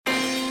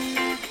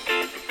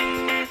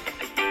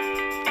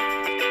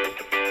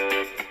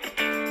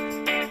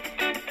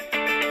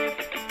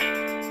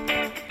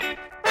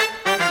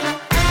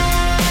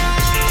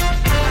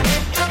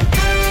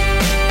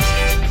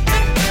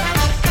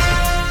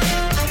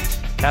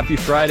Happy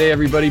Friday,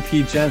 everybody.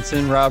 Pete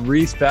Jensen, Rob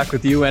Reese, back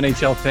with you,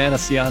 NHL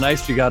Fantasy on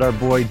Ice. We got our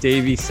boy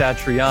Davey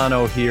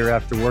Satriano here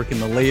after working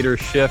the later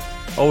shift.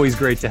 Always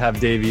great to have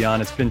Davey on.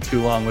 It's been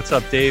too long. What's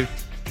up, Dave?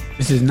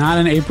 This is not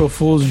an April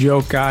Fool's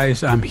joke,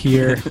 guys. I'm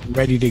here,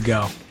 ready to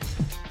go.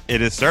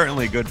 It is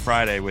certainly Good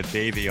Friday with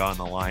Davey on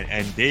the line.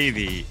 And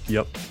Davey,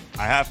 Yep.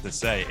 I have to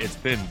say, it's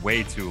been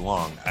way too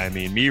long. I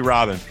mean, me,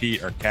 Rob, and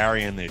Pete are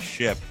carrying this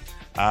ship.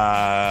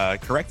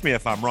 Correct me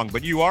if I'm wrong,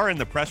 but you are in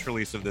the press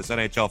release of this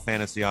NHL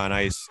Fantasy on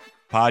Ice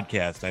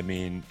podcast. I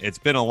mean, it's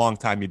been a long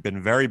time. You've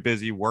been very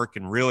busy,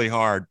 working really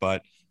hard,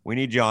 but we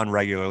need you on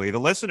regularly. The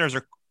listeners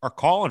are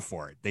calling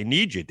for it. They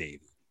need you,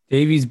 Davey.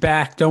 Davey's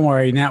back. Don't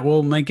worry. Now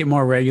we'll make it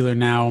more regular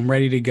now. I'm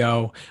ready to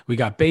go. We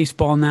got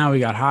baseball now. We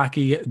got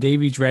hockey.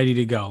 Davey's ready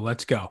to go.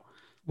 Let's go.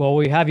 Well,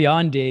 we have you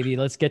on, Davey.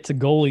 Let's get to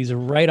goalies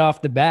right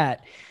off the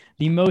bat.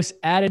 The most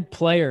added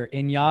player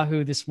in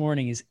Yahoo this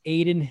morning is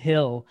Adin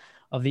Hill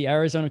of the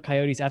Arizona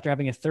Coyotes after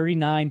having a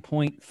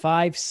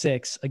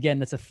 39.56. Again,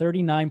 that's a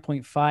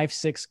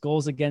 39.56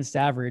 goals against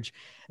average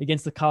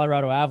against the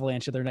Colorado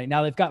Avalanche the other night.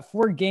 Now, they've got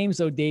 4 games,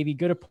 though, Davey.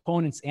 Good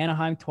opponents,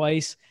 Anaheim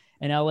twice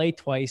and LA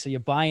twice. So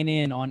you're buying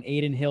in on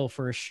Adin Hill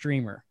for a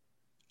streamer.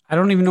 I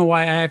don't even know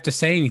why I have to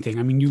say anything.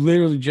 I mean, you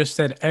literally just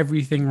said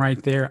everything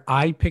right there.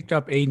 I picked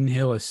up Adin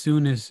Hill as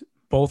soon as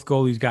both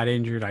goalies got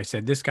injured. I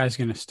said, this guy's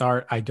going to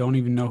start. I don't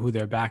even know who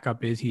their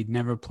backup is. He'd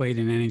never played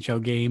an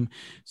NHL game.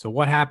 So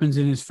what happens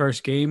in his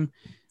first game?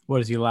 What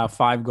does he allow?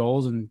 5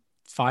 goals in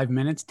 5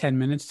 minutes, 10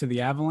 minutes to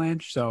the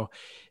Avalanche? So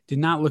did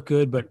not look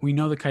good, but we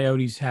know the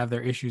Coyotes have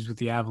their issues with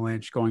the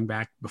Avalanche going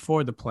back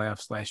before the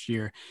playoffs last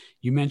year.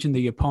 You mentioned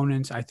the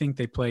opponents. I think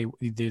they play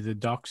either the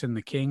Ducks and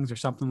the Kings or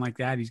something like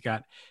that. He's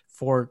got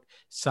 4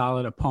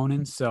 solid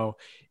opponents. So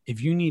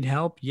if you need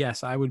help,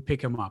 yes, I would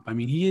pick him up. I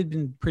mean, he had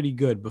been pretty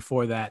good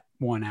before that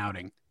one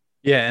outing.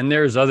 Yeah, and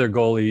there's other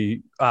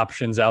goalie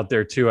options out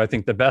there too. I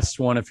think the best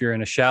one, if you're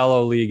in a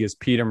shallow league, is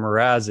Peter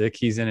Mrazek.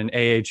 He's in an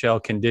AHL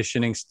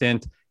conditioning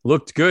stint.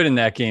 Looked good in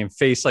that game.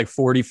 Faced like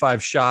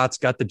 45 shots,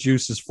 got the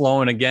juices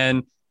flowing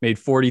again, made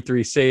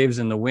 43 saves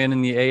in the win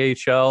in the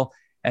AHL.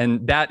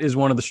 And that is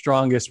one of the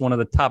strongest, one of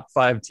the top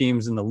 5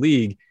 teams in the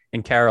league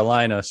in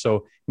Carolina.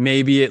 So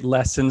maybe it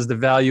lessens the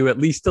value at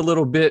least a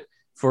little bit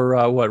for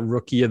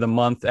rookie of the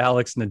month,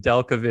 Alex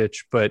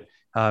Nedeljkovic, but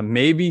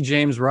maybe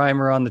James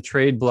Reimer on the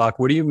trade block.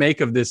 What do you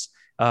make of this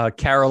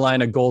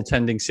Carolina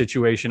goaltending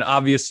situation?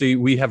 Obviously,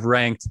 we have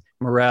ranked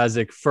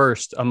Mrazek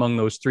first among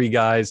those 3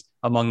 guys,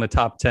 among the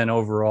top 10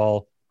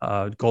 overall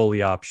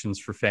goalie options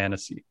for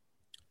fantasy.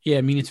 Yeah,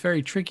 I mean, it's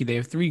very tricky. They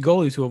have 3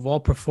 goalies who have all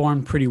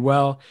performed pretty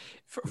well.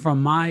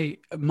 From my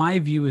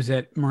view is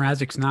that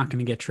Mrazek's not going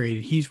to get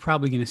traded. He's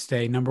probably going to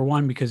stay, number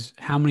one, because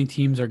how many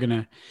teams are going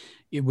to,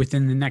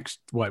 within the next,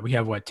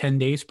 10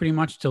 days pretty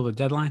much till the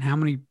deadline? How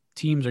many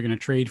teams are going to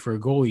trade for a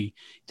goalie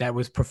that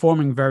was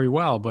performing very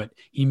well, but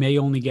he may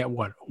only get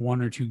 1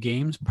 or 2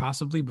 games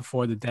possibly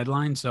before the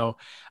deadline. So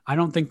I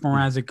don't think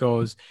Mrazek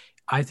goes.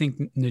 I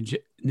think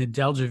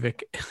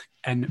Nedeljkovic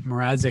and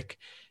Mrazek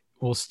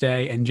will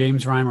stay, and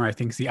James Reimer, I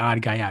think, is the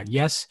odd guy out.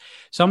 Yes,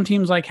 some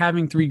teams like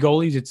having 3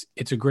 goalies.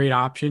 It's a great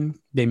option.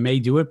 They may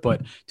do it,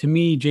 but to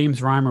me,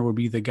 James Reimer would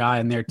be the guy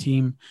on their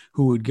team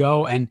who would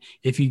go. And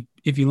if he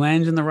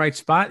lands in the right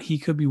spot, he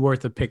could be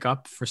worth a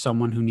pickup for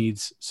someone who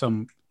needs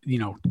some,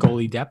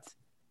 goalie depth.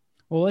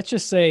 Well, let's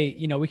just say,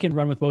 we can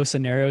run with both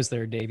scenarios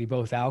there, Davey,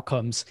 both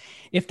outcomes.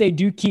 If they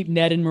do keep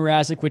Ned and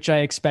Mrazek, which I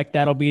expect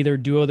that'll be their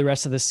duo the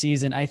rest of the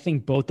season, I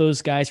think both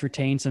those guys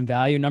retain some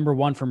value. Number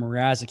one, for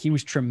Mrazek, he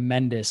was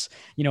tremendous,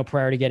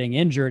 prior to getting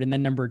injured. And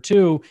then number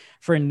 2,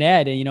 for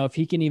Ned, if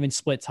he can even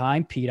split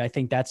time, Pete, I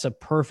think that's a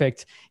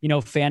perfect,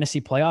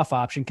 fantasy playoff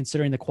option,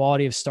 considering the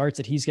quality of starts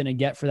that he's going to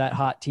get for that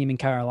hot team in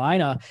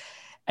Carolina.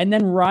 And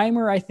then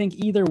Reimer, I think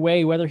either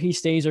way, whether he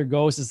stays or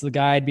goes, is the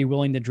guy I'd be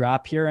willing to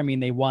drop here. I mean,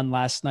 they won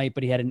last night,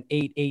 but he had an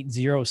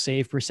 .880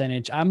 save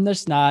percentage. I'm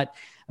just not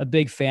a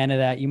big fan of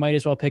that. You might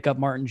as well pick up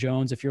Martin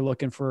Jones if you're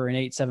looking for an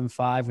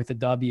 .875 with a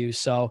W.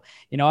 So,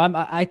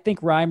 I think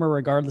Reimer,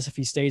 regardless if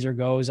he stays or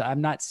goes,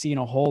 I'm not seeing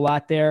a whole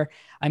lot there.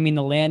 I mean,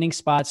 the landing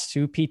spots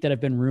too, Pete, that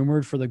have been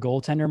rumored for the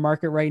goaltender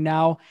market right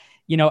now,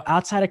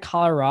 outside of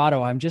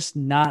Colorado, I'm just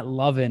not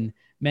loving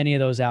many of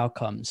those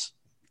outcomes.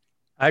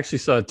 I actually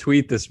saw a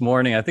tweet this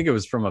morning. I think it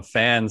was from a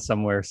fan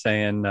somewhere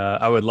saying,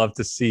 I would love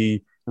to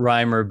see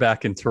Reimer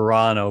back in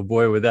Toronto.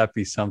 Boy, would that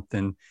be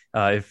something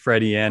if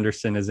Freddie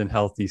Anderson isn't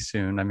healthy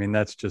soon. I mean,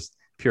 that's just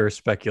pure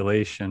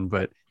speculation.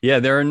 But yeah,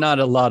 there are not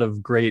a lot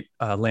of great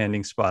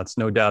landing spots,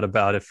 no doubt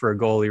about it, for a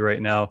goalie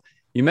right now.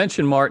 You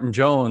mentioned Martin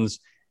Jones.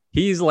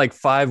 He's like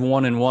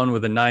 5-1-1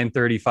 with a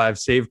 .935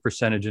 save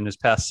percentage in his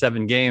past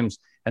 7 games.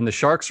 And the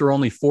Sharks are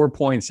only 4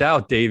 points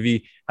out,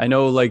 Davey. I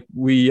know, like,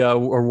 we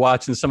are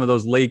watching some of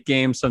those late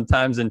games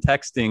sometimes and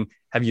texting.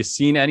 Have you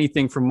seen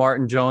anything from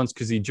Martin Jones?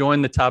 Because he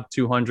joined the top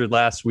 200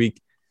 last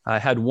week,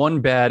 had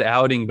 1 bad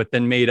outing, but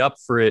then made up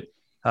for it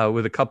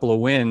with a couple of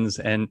wins.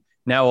 And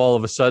now all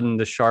of a sudden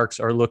the Sharks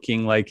are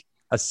looking like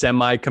a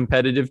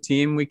semi-competitive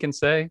team, we can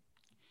say.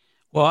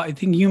 Well, I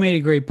think you made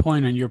a great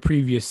point on your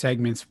previous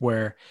segments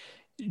where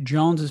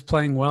Jones is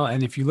playing well,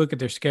 and if you look at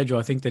their schedule,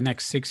 I think the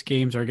next 6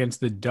 games are against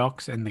the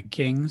Ducks and the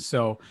Kings.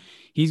 So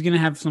he's going to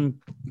have some.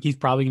 He's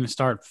probably going to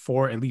start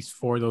at least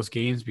 4 of those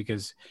games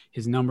because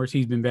his numbers.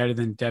 He's been better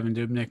than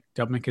Devin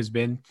Dubnyk has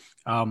been.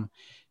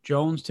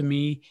 Jones, to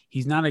me,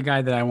 he's not a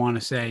guy that I want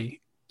to say,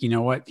 you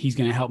know what, he's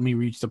going to help me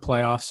reach the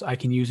playoffs. I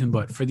can use him,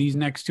 but for these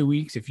next 2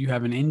 weeks, if you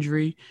have an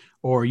injury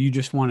or you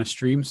just want to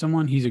stream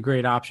someone, he's a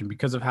great option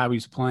because of how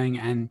he's playing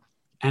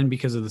and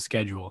because of the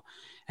schedule.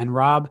 And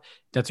Rob,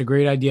 that's a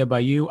great idea by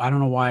you. I don't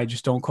know why I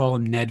just don't call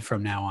him Ned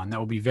from now on. That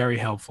will be very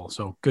helpful.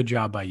 So good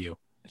job by you.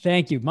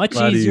 Thank you. Much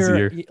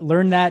easier.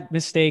 Learned that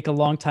mistake a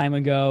long time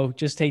ago.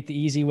 Just take the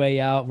easy way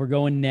out. We're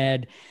going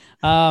Ned.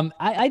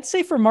 I'd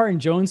say for Martin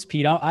Jones,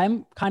 Pete,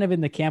 I'm kind of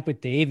in the camp with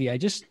Davey.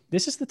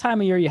 This is the time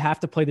of year you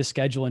have to play the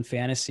schedule in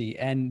fantasy.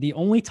 And the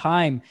only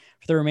time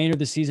for the remainder of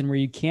the season where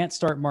you can't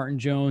start Martin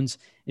Jones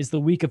is the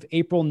week of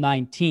April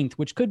 19th,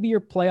 which could be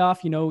your playoff,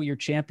 your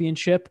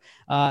championship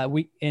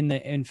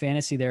in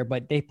fantasy there,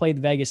 but they played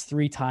Vegas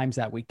 3 times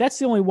that week. That's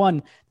the only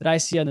one that I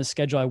see on the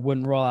schedule I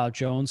wouldn't roll out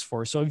Jones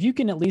for. So if you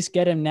can at least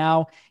get him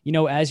now,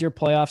 as your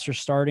playoffs are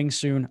starting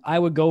soon, I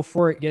would go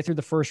for it, get through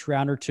the first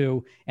round or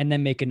 2, and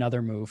then make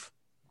another move.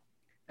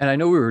 And I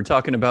know we were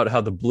talking about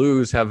how the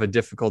Blues have a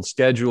difficult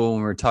schedule.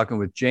 When we were talking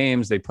with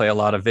James, they play a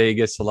lot of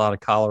Vegas, a lot of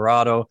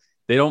Colorado.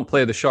 They don't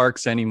play the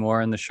Sharks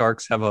anymore, and the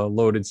Sharks have a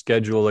loaded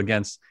schedule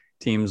against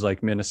teams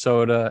like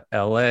Minnesota,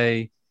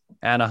 LA,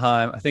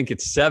 Anaheim. I think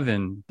it's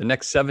 7. The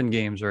next 7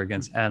 games are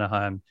against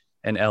Anaheim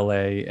and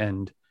LA.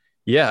 And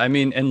yeah, I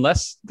mean,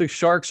 unless the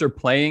Sharks are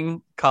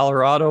playing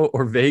Colorado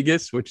or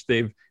Vegas, which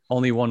they've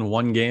only won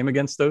 1 game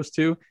against those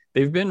 2,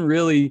 they've been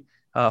really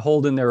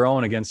holding their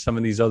own against some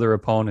of these other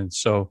opponents.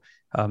 So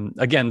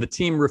again, the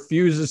team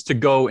refuses to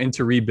go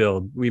into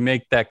rebuild. We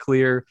make that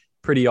clear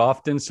pretty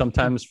often,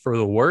 sometimes for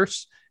the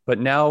worse, but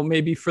now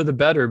maybe for the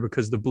better,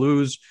 because the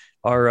Blues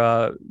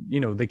are,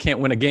 they can't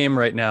win a game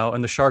right now,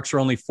 and the Sharks are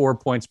only 4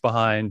 points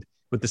behind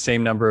with the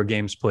same number of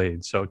games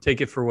played. So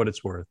take it for what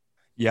it's worth.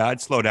 Yeah,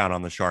 I'd slow down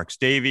on the Sharks.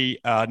 Davey,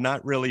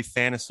 not really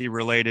fantasy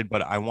related,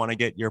 but I want to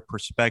get your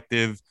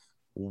perspective.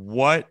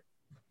 It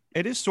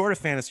is sort of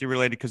fantasy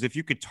related, because if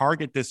you could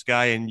target this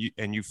guy and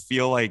you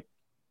feel like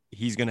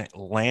he's going to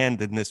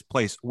land in this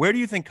place, where do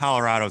you think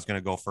Colorado is going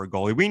to go for a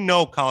goalie? We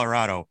know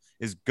Colorado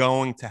is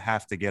going to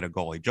have to get a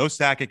goalie. Joe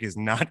Sakic is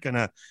not going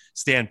to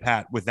stand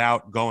pat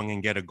without going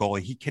and get a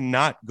goalie. He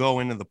cannot go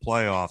into the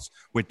playoffs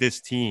with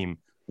this team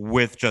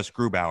with just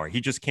Grubauer.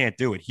 He just can't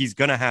do it. He's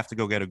going to have to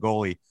go get a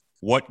goalie.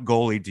 What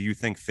goalie do you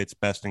think fits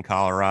best in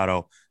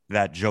Colorado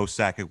that Joe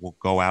Sakic will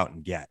go out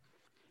and get?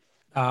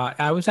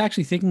 I was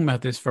actually thinking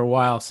about this for a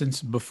while,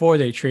 since before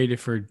they traded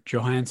for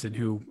Johansson,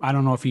 who I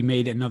don't know if he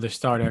made another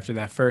start after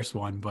that first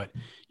one, but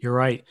you're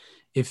right.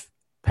 If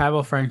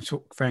Pavel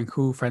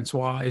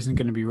Francois isn't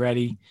going to be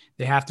ready,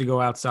 they have to go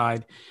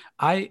outside.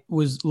 I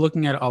was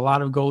looking at a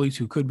lot of goalies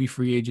who could be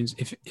free agents.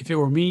 If it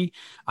were me,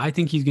 I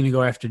think he's going to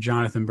go after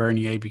Jonathan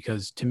Bernier,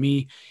 because to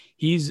me,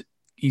 he's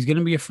going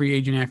to be a free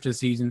agent after the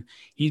season.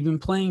 He's been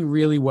playing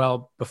really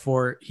well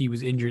before he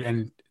was injured,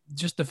 and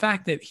just the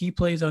fact that he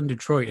plays on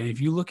Detroit, and if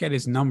you look at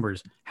his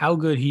numbers, how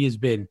good he has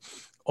been,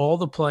 all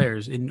the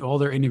players in all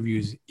their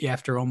interviews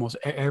after almost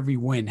every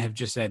win have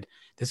just said,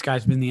 this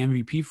guy's been the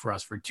MVP for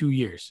us for 2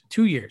 years.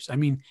 2 years. I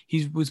mean,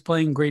 he was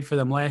playing great for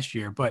them last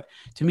year, but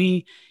to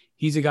me,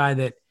 he's a guy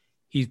that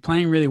he's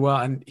playing really well.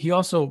 And he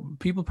also,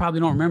 people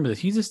probably don't remember this,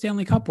 he's a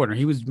Stanley Cup winner.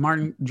 He was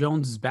Martin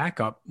Jones's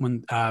backup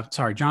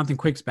Jonathan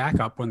Quick's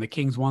backup when the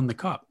Kings won the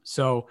Cup.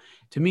 So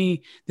to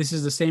me, this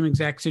is the same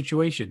exact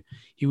situation.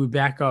 He would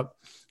back up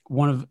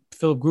one of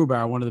Philip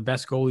Grubauer, one of the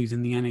best goalies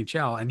in the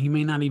NHL, and he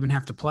may not even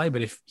have to play,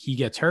 but if he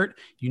gets hurt,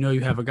 you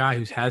have a guy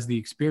who has the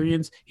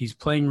experience. He's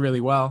playing really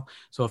well.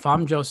 So if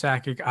I'm Joe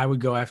Sakic, I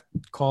would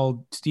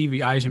call Stevie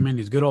Yzerman,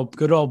 his good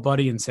old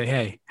buddy, and say,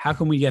 hey, how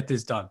can we get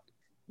this done?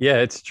 Yeah,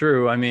 it's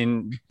true. I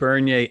mean,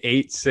 Bernier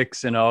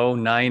 8-6-0,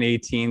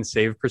 918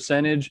 save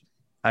percentage.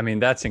 I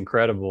mean, that's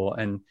incredible.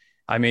 And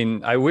I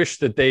mean, I wish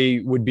that they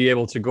would be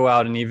able to go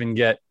out and even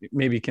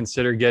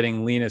consider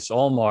getting Linus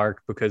Ullmark,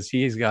 because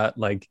he's got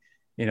a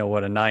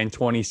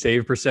 920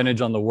 save percentage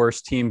on the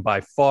worst team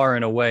by far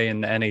and away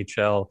in the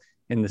NHL,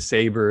 in the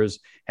Sabres.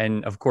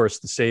 And of course,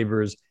 the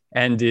Sabres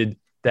ended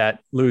that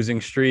losing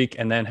streak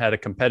and then had a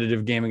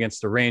competitive game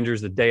against the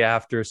Rangers the day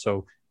after.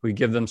 So we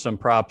give them some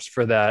props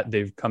for that.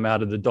 They've come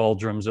out of the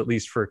doldrums, at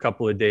least for a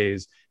couple of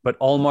days. But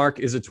Ullmark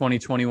is a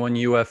 2021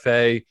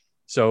 UFA.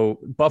 So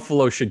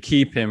Buffalo should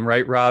keep him,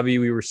 right, Robbie?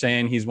 We were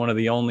saying he's one of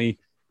the only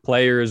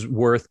players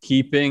worth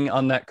keeping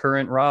on that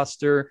current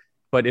roster.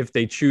 But if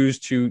they choose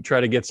to try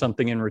to get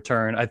something in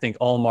return, I think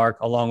Ullmark,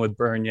 along with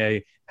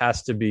Bernier,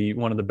 has to be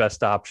one of the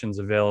best options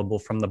available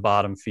from the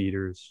bottom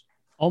feeders.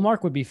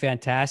 Ullmark would be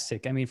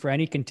fantastic. I mean, for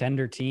any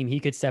contender team, he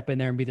could step in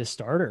there and be the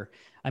starter.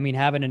 I mean,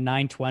 having a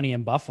 920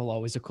 in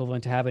Buffalo is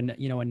equivalent to having,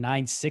 you know, a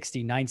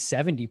 960,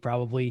 970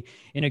 probably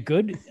in a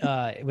good,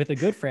 with a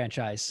good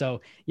franchise.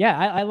 So yeah,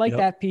 I like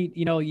that, Pete,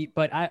 you know,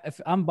 but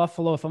if I'm a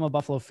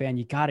Buffalo fan,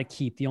 you got to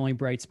keep the only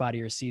bright spot of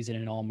your season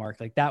in Allmark.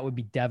 Like that would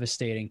be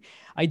devastating.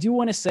 I do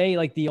want to say,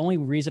 like, the only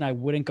reason I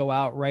wouldn't go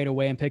out right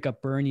away and pick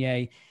up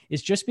Bernier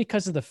is just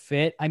because of the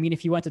fit. I mean,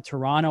 if you went to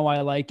Toronto,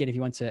 I like it. If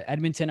you went to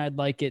Edmonton, I'd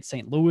like it.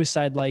 St. Louis,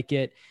 I'd like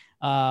it.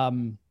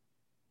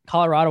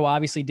 Colorado,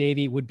 obviously,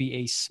 Davey, would be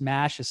a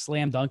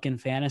slam dunk in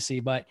fantasy,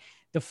 but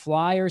the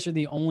Flyers are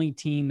the only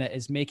team that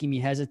is making me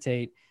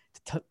hesitate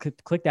to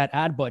click that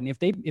add button.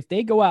 If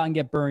they go out and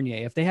get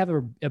Bernier, if they have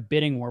a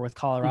bidding war with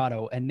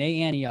Colorado and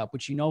they ante up,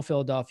 which, you know,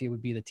 Philadelphia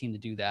would be the team to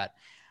do that,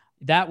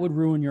 that would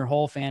ruin your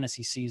whole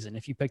fantasy season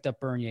if you picked up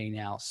Bernier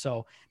now.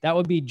 So that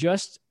would be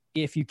just,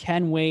 if you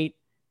can wait,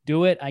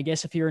 do it. I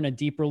guess if you're in a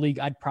deeper league,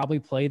 I'd probably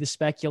play the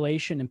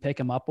speculation and pick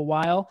him up a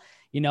while.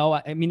 You know,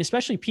 I mean,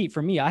 especially Pete,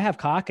 for me, I have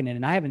Kokkonen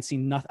and I haven't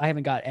seen nothing. I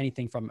haven't got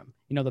anything from him,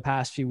 you know, the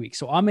past few weeks.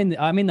 So I'm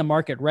in the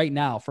market right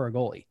now for a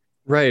goalie.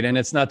 Right. And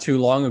it's not too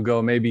long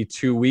ago, maybe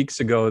 2 weeks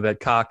ago, that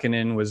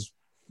Kokkonen was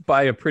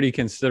by a pretty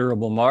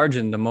considerable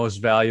margin the most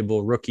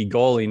valuable rookie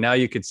goalie. Now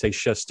you could say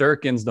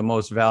Shesterkin's the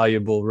most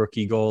valuable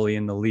rookie goalie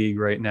in the league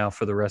right now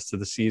for the rest of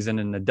the season.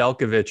 And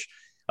Nedeljkovic,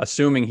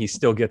 assuming he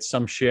still gets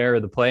some share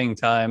of the playing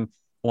time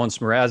once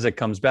Mrazek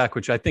comes back,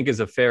 which I think is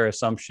a fair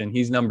assumption,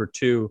 he's number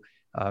 2.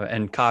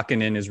 And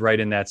Kokkonen is right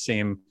in that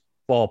same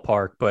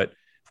ballpark. But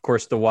of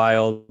course, the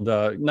Wild,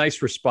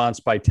 nice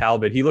response by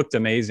Talbot. He looked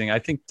amazing. I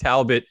think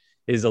Talbot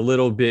is a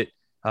little bit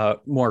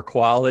more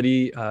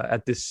quality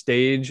at this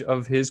stage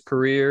of his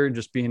career,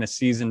 just being a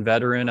seasoned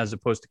veteran as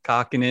opposed to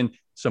Kokkonen.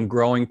 Some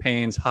growing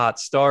pains, hot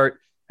start,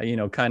 you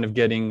know, kind of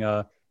getting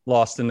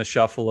lost in the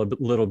shuffle a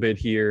little bit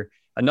here.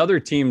 Another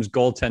team's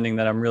goaltending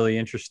that I'm really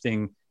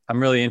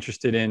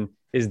interested in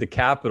is the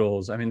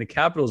Capitals. I mean, the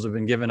Capitals have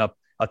been giving up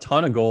a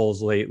ton of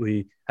goals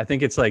lately. I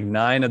think it's like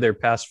 9 of their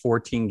past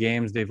 14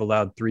 games, they've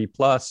allowed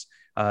 3+.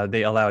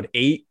 They allowed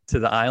 8 to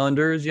the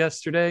Islanders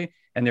yesterday,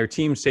 and their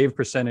team save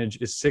percentage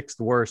is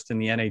 6th worst in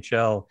the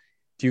NHL.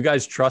 Do you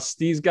guys trust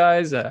these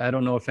guys? I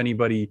don't know if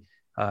anybody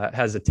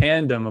has a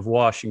tandem of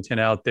Washington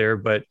out there,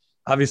 but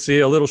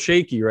obviously a little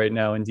shaky right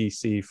now in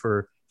DC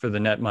for the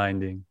net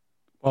minding.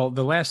 Well,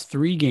 the last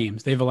 3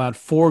 games, they've allowed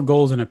 4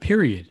 goals in a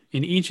period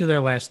in each of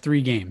their last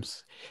 3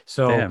 games.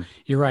 So Damn.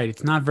 You're right.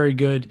 It's not very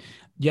good.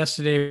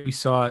 Yesterday, we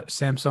saw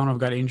Samsonov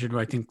got injured,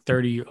 I think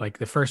 30, like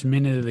the first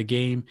minute of the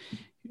game.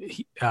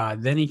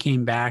 Then he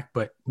came back,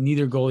 but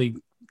neither goalie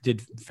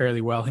did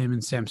fairly well, him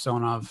and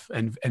Samsonov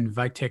and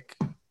Vitek.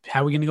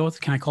 How are we going to go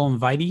with? Can I call him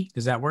Vite?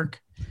 Does that work?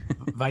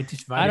 Vite.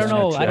 I don't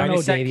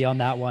know, Davey, on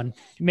that one.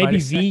 Maybe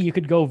Vitek. V, you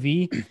could go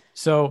V.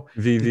 So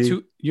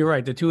you're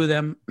right. The 2 of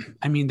them,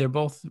 I mean, they're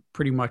both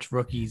pretty much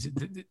rookies.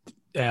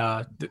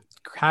 The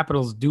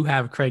Capitals do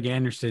have Craig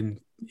Anderson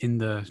in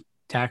the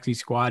taxi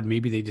squad.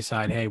 Maybe they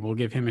decide, hey, we'll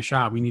give him a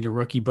shot. We need a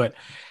rookie, but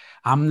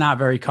I'm not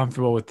very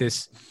comfortable with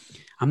this.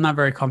 I'm not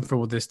very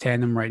comfortable with this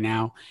tandem right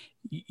now.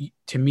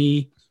 To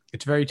me,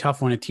 it's very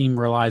tough when a team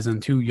relies on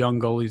 2 young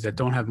goalies that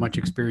don't have much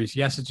experience.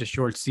 Yes, it's a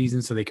short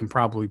season, so they can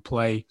probably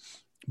play,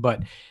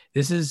 but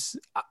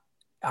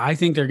I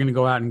think they're going to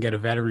go out and get a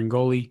veteran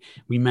goalie.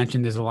 We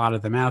mentioned there's a lot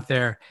of them out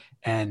there,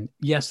 and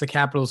yes, the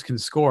Capitals can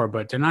score,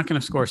 but they're not going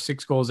to score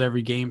 6 goals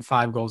every game,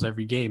 5 goals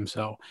every game.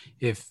 So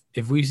if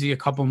we see a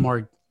couple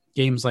more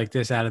games like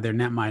this out of their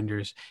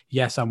netminders,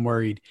 yes, I'm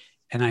worried,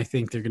 and I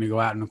think they're going to go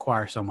out and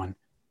acquire someone.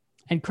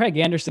 And Craig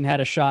Anderson had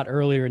a shot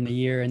earlier in the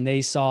year, and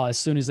they saw as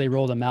soon as they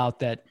rolled him out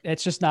that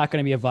it's just not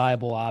going to be a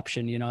viable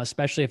option, you know,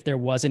 especially if there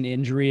was an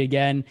injury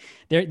again.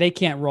 They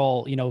can't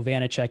roll, you know,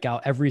 Vanacek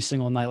out every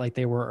single night like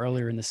they were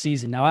earlier in the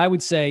season. Now, I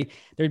would say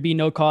there'd be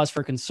no cause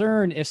for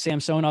concern if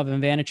Samsonov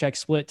and Vanacek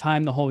split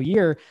time the whole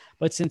year.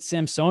 But since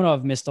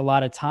Samsonov missed a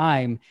lot of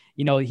time,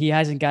 you know, he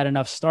hasn't got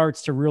enough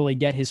starts to really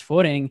get his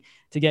footing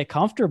to get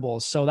comfortable.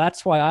 So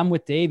that's why I'm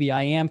with Davey.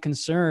 I am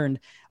concerned.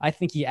 I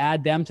think you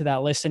add them to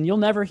that list, and you'll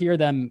never hear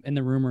them in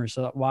the rumors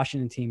of the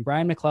Washington team.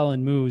 Brian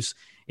McClellan moves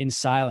in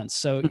silence.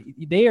 So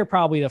they are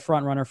probably the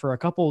front runner for a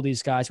couple of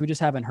these guys. We just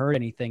haven't heard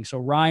anything.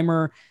 So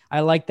Reimer, I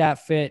like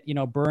that fit. You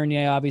know,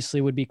 Bernier obviously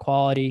would be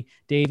quality.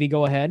 Davey,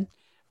 go ahead.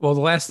 Well,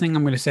 the last thing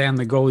I'm going to say on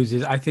the goalies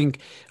is I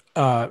think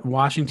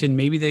Washington,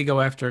 maybe they go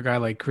after a guy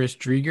like Chris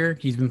Drieger.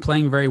 He's been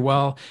playing very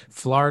well.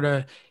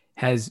 Florida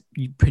has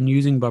been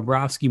using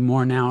Bobrovsky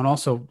more now. And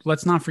also,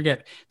 let's not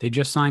forget, they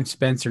just signed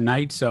Spencer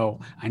Knight.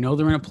 So I know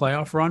they're in a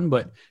playoff run,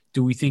 but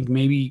do we think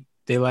maybe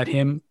they let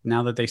him,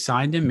 now that they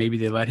signed him, maybe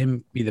they let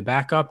him be the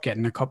backup, get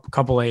in a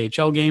couple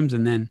AHL games,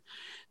 and then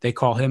they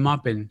call him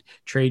up and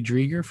trade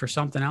Drieger for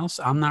something else?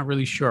 I'm not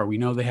really sure. We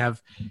know they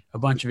have a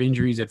bunch of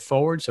injuries at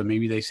forward, so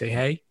maybe they say,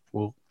 hey,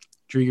 well,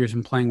 Drieger's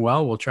been playing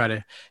well, we'll try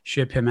to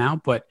ship him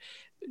out. But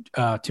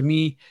to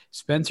me,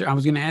 Spencer, I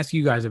was going to ask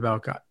you guys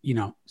about, you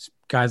know,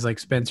 guys like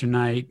Spencer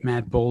Knight,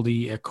 Matt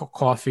Boldy,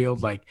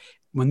 Caulfield. Like,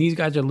 when these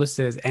guys are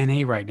listed as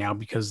NA right now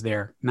because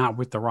they're not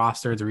with the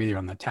roster, they're either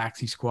on the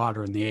taxi squad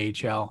or in the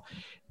AHL.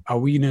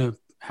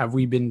 Have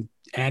we been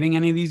adding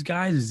any of these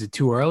guys? Is it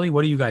too early?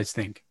 What do you guys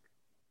think?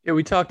 Yeah,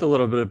 we talked a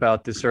little bit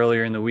about this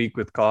earlier in the week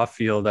with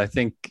Caulfield. I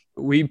think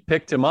we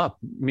picked him up.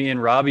 Me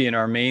and Robbie in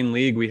our main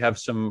league, we have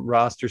some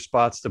roster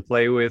spots to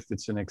play with.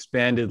 It's an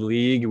expanded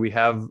league. We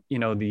have,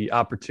 the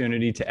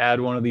opportunity to add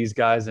one of these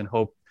guys and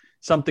hope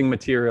something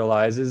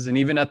materializes. And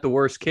even at the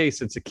worst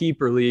case, it's a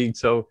keeper league.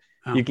 So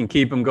you can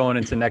keep him going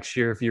into next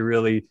year if you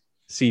really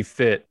see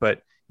fit.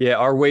 But yeah,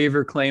 our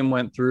waiver claim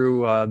went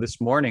through this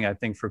morning, I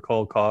think, for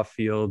Cole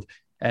Caulfield.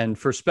 And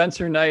for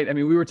Spencer Knight, I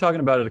mean, we were talking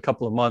about it a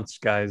couple of months,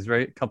 guys,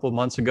 right? A couple of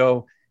months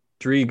ago.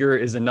 Drieger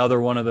is another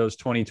one of those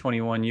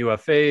 2021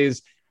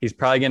 UFAs. He's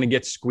probably going to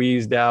get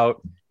squeezed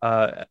out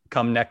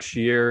come next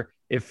year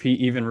if he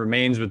even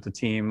remains with the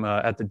team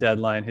at the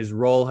deadline. His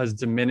role has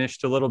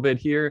diminished a little bit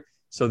here.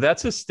 So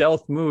that's a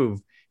stealth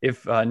move.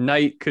 If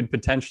Knight could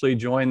potentially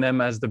join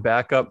them as the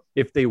backup,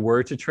 if they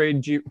were to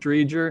trade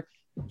Drieger,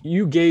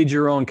 you gauge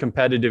your own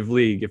competitive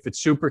league. If it's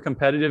super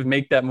competitive,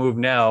 make that move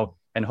now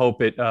and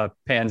hope it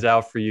pans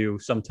out for you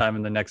sometime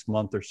in the next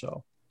month or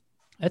so.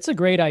 That's a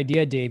great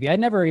idea, Davey. I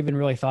never even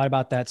really thought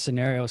about that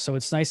scenario. So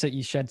it's nice that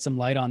you shed some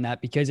light on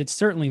that because it's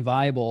certainly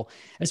viable,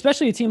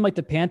 especially a team like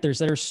the Panthers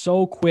that are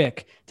so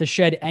quick to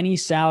shed any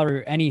salary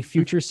or any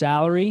future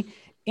salary.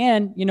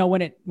 And,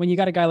 when you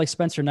got a guy like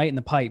Spencer Knight in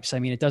the pipes, I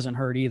mean, it doesn't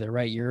hurt either,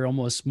 right? You're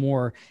almost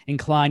more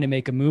inclined to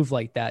make a move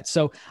like that.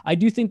 So I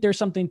do think there's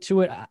something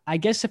to it. I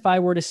guess if I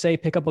were to say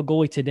pick up a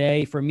goalie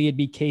today, for me, it'd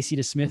be Casey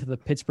DeSmith of the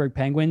Pittsburgh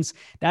Penguins.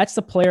 That's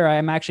the player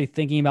I'm actually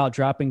thinking about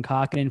dropping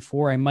Kokkonen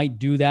for. I might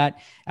do that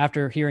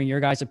after hearing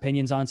your guys'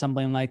 opinions on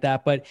something like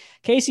that. But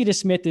Casey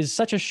DeSmith is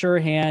such a sure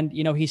hand.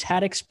 He's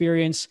had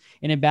experience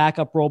in a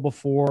backup role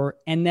before.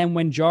 And then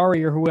when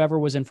Jari or whoever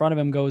was in front of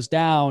him goes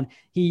down,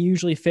 he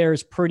usually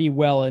fares pretty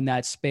well in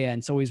that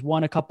span. So he's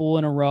won a couple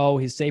in a row.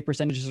 His save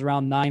percentage is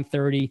around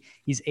 930.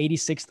 He's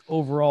 86th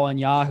overall on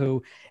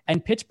Yahoo.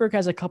 And Pittsburgh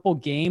has a couple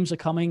games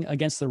coming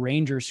against the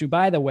Rangers, who,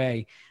 by the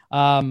way,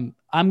 I'm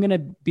going to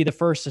be the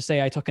first to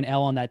say I took an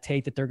L on that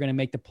take that they're going to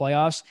make the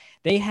playoffs.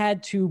 They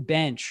had to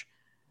bench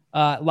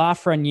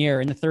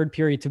Lafreniere in the third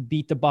period to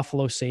beat the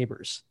Buffalo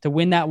Sabres, to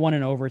win that one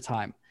in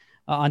overtime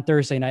on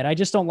Thursday night. I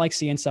just don't like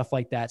seeing stuff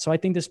like that. So I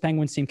think this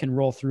Penguins team can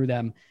roll through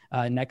them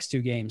next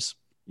two games.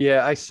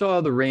 Yeah, I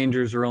saw the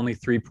Rangers are only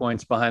 3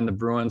 points behind the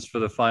Bruins for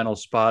the final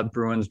spot.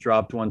 Bruins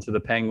dropped one to the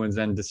Penguins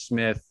and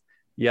DeSmith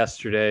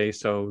yesterday.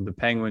 So the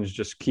Penguins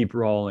just keep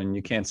rolling.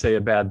 You can't say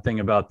a bad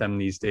thing about them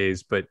these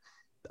days. But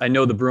I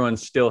know the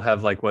Bruins still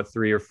have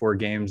 3 or 4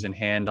 games in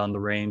hand on the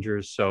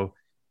Rangers. So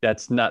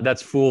that's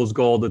fool's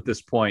gold at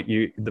this point.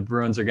 The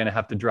Bruins are going to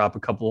have to drop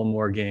a couple of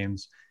more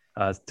games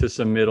to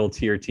some middle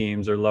tier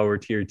teams or lower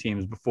tier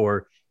teams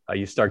before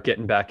you start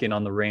getting back in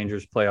on the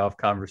Rangers playoff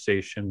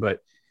conversation. But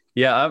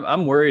yeah,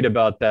 I'm worried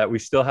about that. We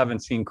still haven't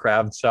seen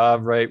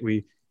Kravtsov, right?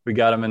 We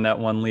got him in that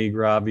one league,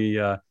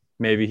 Robbie.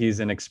 Maybe he's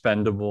an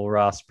expendable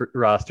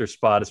roster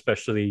spot,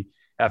 especially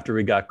after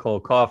we got Cole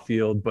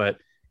Caulfield. But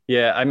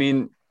yeah, I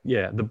mean,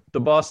 yeah, the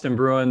Boston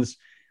Bruins,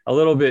 a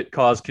little bit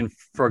cause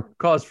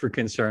for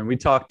concern. We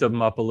talked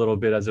them up a little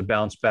bit as a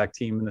bounce back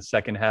team in the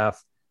second half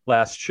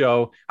last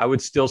show. I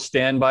would still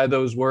stand by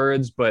those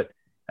words, but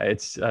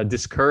it's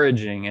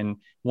discouraging. And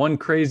one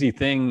crazy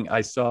thing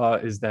I saw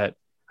is that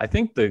I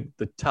think the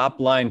top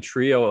line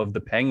trio of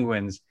the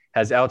Penguins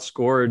has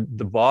outscored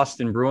the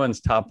Boston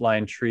Bruins top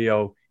line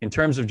trio in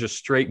terms of just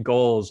straight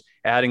goals,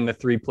 adding the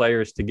 3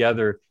 players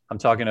together. I'm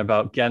talking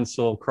about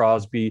Gensel,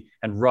 Crosby,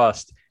 and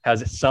Rust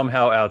has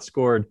somehow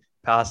outscored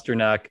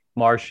Pasternak,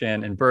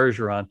 Marchand, and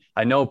Bergeron.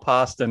 I know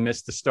Pasta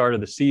missed the start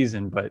of the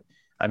season, but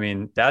I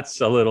mean,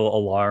 that's a little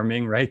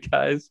alarming, right,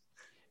 guys?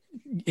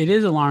 It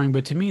is alarming,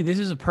 but to me, this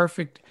is a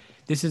perfect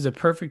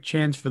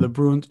chance for the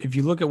Bruins. If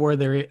you look at where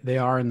they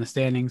are in the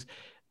standings,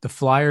 the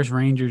Flyers,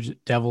 Rangers,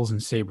 Devils,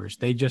 and Sabres.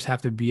 They just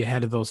have to be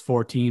ahead of those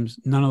 4 teams.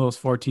 None of those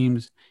 4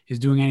 teams is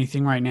doing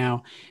anything right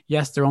now.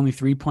 Yes, they're only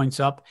 3 points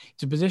up.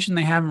 It's a position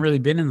they haven't really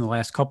been in the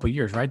last couple of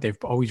years, right? They've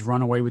always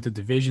run away with the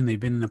division. They've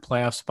been in the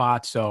playoff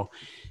spot. So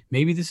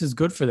maybe this is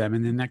good for them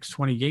in the next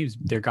 20 games.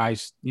 Their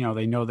guys,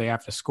 they know they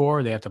have to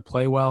score. They have to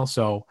play well.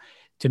 So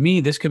to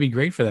me, this could be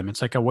great for them.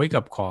 It's like a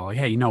wake-up call. Like,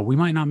 hey, we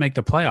might not make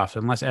the playoffs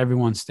unless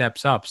everyone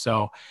steps up.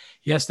 So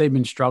yes, they've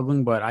been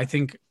struggling, but I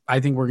think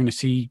we're going to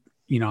see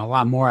a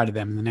lot more out of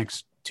them in the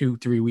next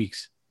 2-3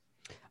 weeks.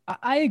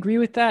 I agree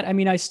with that. I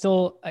mean,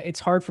 it's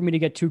hard for me to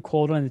get too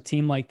cold on a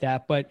team like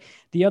that. But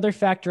the other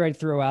factor I'd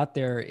throw out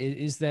there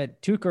is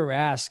that Tuukka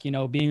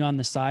Rask, being on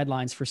the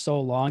sidelines for so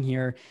long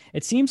here,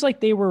 it seems like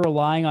they were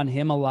relying on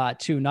him a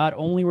lot too. Not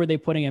only were they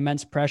putting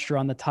immense pressure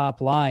on the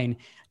top line,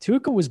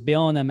 Tuukka was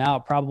bailing them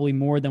out probably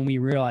more than we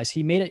realized.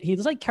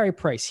 He's like Carey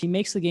Price. He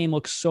makes the game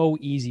look so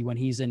easy when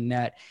he's in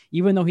net,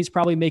 even though he's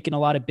probably making a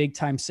lot of big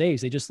time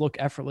saves. They just look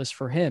effortless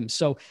for him.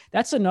 So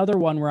that's another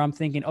one where I'm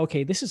thinking,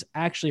 okay, this is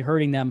actually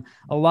hurting them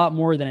a lot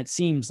more than it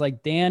seems.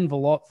 Like Dan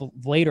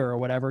Vlader or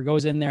whatever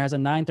goes in there, has a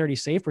 930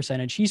 save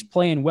percentage. He's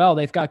playing well.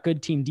 They've got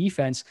good team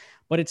defense,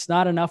 but it's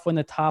not enough when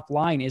the top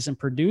line isn't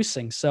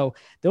producing. So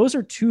those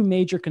are two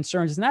major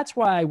concerns. And that's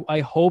why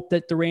I hope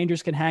that the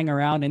Rangers can hang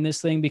around in this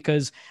thing,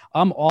 because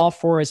I'm all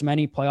for as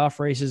many playoff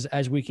races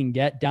as we can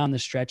get down the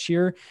stretch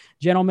here,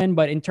 gentlemen.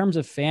 But in terms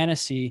of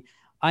fantasy,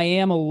 I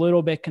am a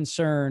little bit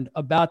concerned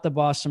about the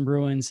Boston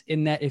Bruins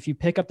in that if you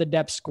pick up the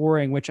depth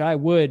scoring, which I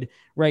would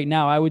right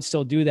now, I would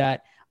still do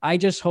that. I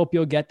just hope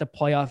you'll get the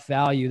playoff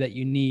value that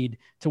you need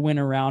to win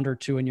a round or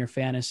two in your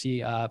fantasy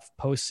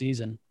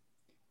postseason.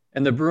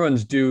 And the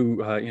Bruins do,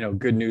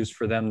 good news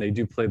for them. They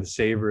do play the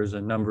Sabres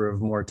a number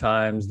of more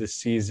times this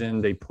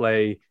season. They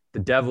play the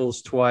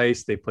Devils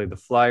twice. They play the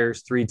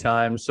Flyers 3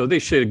 times. So they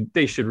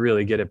should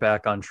really get it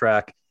back on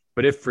track.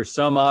 But if for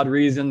some odd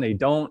reason they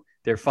don't,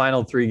 their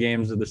final 3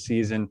 games of the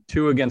season,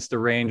 2 against the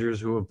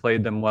Rangers, who have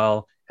played them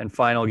well, and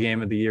final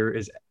game of the year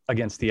is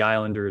against the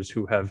Islanders,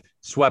 who have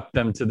swept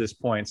them to this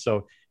point.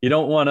 So you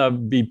don't want to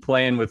be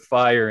playing with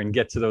fire and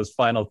get to those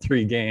final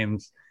 3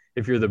 games.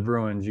 If you're the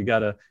Bruins, you got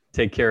to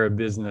take care of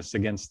business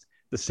against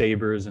the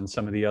Sabres and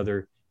some of the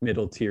other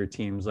middle tier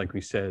teams, like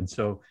we said.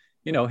 So,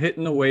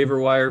 hitting the waiver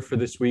wire for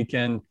this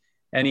weekend,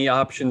 any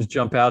options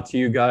jump out to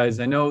you guys?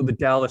 I know the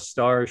Dallas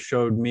Stars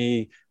showed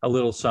me a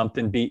little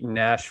something, beating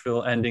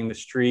Nashville, ending the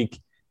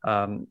streak.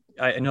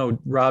 I know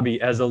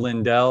Robbie Eza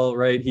Lindell,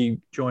 right? He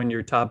joined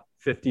your top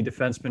 50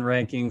 defenseman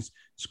rankings,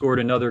 scored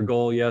another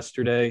goal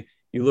yesterday.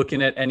 You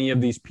looking at any of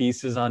these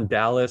pieces on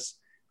Dallas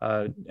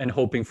and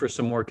hoping for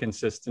some more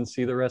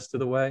consistency the rest of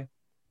the way?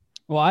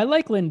 Well, I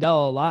like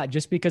Lindell a lot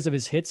just because of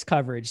his hits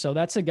coverage. So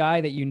that's a guy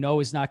that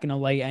is not going to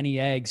lay any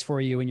eggs for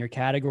you in your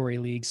category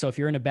league. So if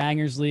you're in a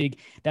bangers league,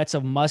 that's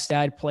a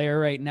must-add player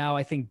right now.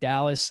 I think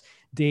Dallas,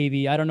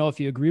 Davey, I don't know if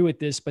you agree with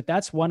this, but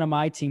that's one of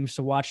my teams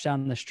to watch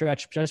down the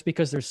stretch just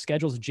because their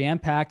schedule's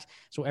jam-packed.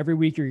 So every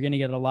week you're going to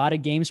get a lot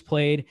of games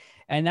played.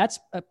 And that's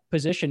a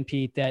position,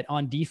 Pete, that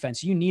on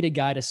defense, you need a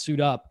guy to suit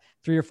up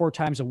 3 or 4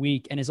 times a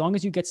week. And as long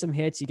as you get some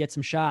hits, you get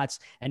some shots,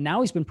 and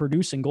now he's been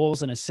producing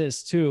goals and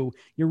assists too,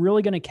 you're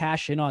really going to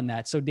cash in on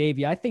that. So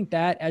Davey, I think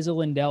that Eza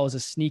Lindell is a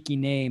sneaky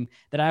name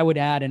that I would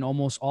add in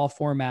almost all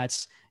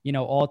formats,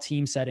 all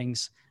team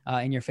settings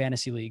in your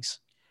fantasy leagues.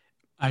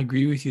 I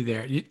agree with you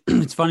there.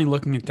 It's funny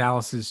looking at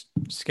Dallas's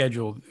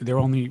schedule. They're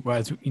only,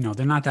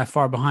 they're not that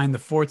far behind the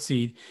 4th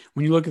seed.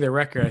 When you look at their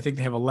record, I think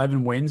they have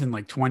 11 wins and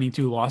like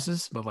 22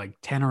 losses, but like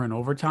 10 are in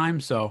overtime.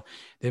 So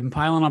they've been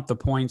piling up the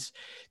points.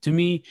 To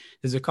me,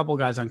 there's a couple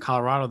guys on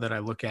Colorado that I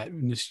look at.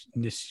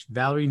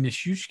 Valery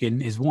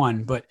Nichushkin is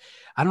one, but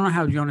I don't know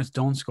how Jonas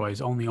Donskoy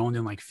is only owned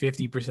in like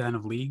 50%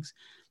 of leagues.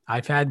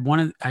 I've had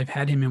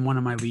him in one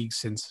of my leagues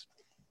since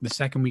the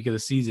 2nd week of the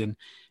season,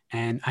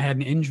 and I had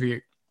an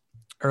injury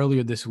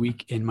earlier this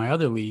week in my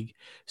other league.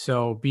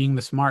 So being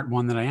the smart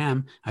one that I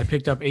am, I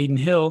picked up Aiden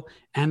Hill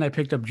and I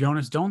picked up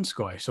Jonas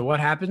Donskoy. So what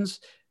happens?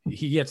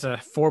 He gets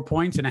 4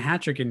 points and a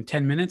hat trick in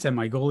 10 minutes, and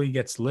my goalie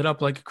gets lit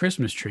up like a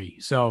Christmas tree.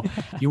 So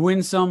you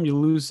win some, you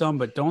lose some,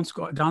 but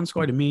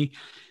Donskoy to me,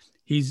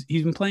 he's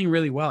been playing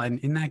really well. And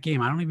in that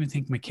game, I don't even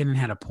think McKinnon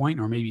had a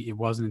point, or maybe it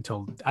wasn't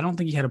until, I don't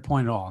think he had a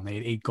point at all. And they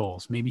had 8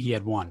 goals. Maybe he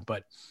had 1,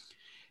 but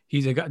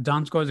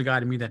Donskoy is a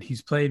guy to me that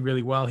he's played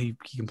really well. He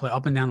can play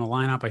up and down the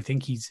lineup. I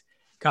think he's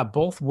got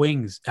both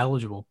wings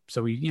eligible.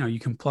 So you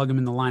can plug him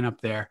in the lineup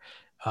there.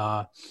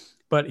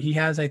 But he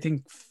has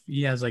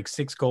like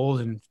 6 goals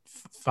in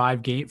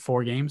 5 games.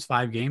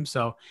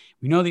 So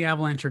we know the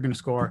Avalanche are going to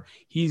score.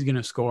 He's going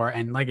to score.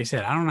 And like I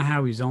said, I don't know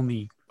how he's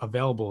only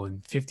available in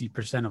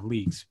 50% of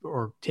leagues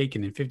or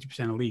taken in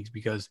 50% of leagues,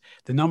 because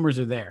the numbers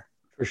are there.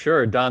 For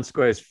sure.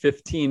 Donskoy has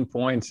 15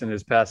 points in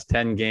his past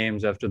 10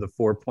 games after the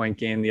 4-point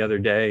game the other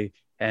day.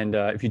 And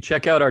if you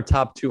check out our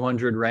top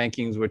 200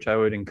 rankings, which I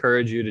would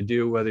encourage you to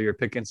do, whether you're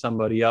picking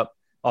somebody up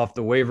off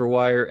the waiver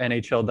wire,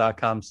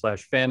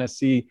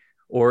 nhl.com/fantasy,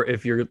 or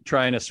if you're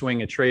trying to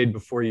swing a trade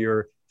before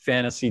your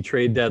fantasy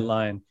trade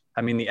deadline.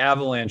 I mean, the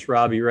Avalanche,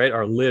 Robbie, right,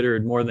 are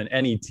littered more than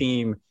any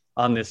team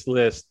on this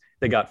list.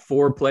 They got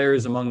 4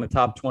 players among the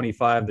top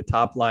 25, the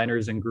top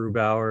liners in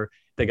Grubauer.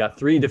 They got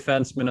 3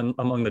 defensemen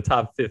among the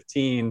top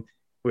 15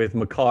 with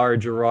Makar,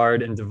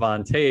 Girard, and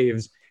Devon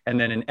Taves. And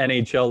then an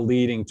NHL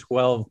leading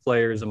 12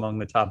 players among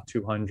the top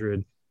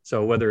 200.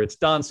 So whether it's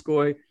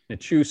Donskoy,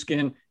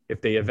 Nichushkin,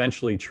 if they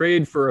eventually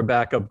trade for a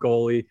backup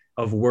goalie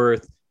of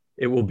worth,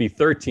 it will be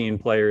 13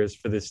 players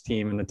for this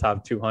team in the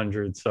top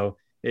 200. So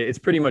it's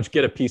pretty much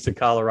get a piece of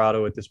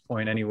Colorado at this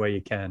point any way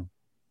you can.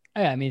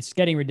 Yeah, I mean, it's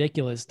getting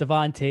ridiculous.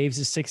 Devon Taves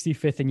is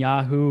 65th in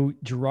Yahoo.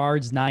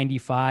 Girard's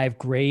 95.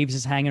 Graves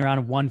is hanging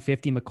around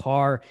 150.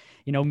 Makar,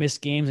 missed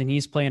games, and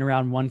he's playing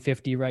around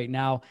 150 right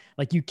now.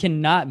 Like, you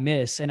cannot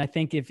miss. And I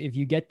think if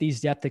you get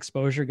these depth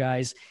exposure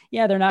guys,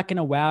 yeah, they're not going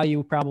to wow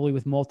you probably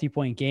with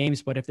multi-point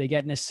games, but if they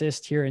get an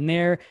assist here and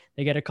there,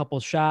 they get a couple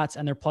of shots,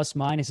 and their plus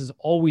minus is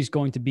always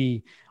going to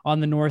be on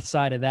the north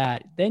side of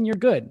that, then you're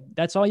good.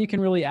 That's all you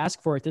can really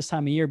ask for at this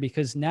time of year,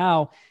 because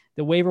now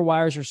the waiver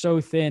wires are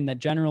so thin that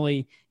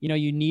generally,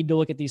 you need to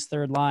look at these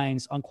third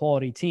lines on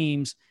quality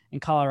teams,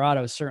 and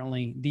Colorado is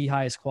certainly the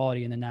highest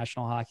quality in the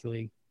National Hockey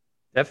League.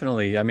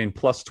 Definitely. I mean,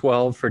 plus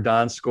 12 for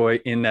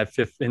Donskoy in that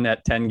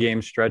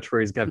 10-game stretch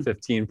where he's got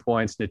 15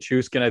 points.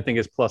 Nichushkin, I think,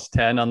 is plus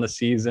 10 on the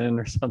season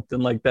or something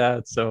like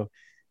that. So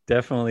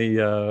definitely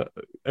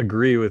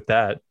agree with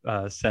that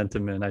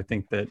sentiment. I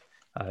think that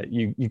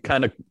you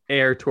kind of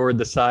err toward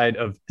the side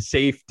of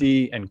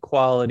safety and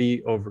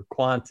quality over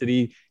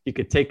quantity. You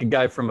could take a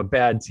guy from a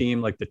bad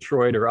team like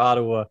Detroit or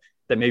Ottawa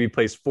that maybe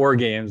plays 4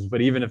 games,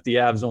 but even if the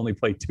Avs only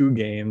play 2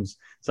 games,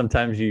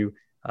 sometimes you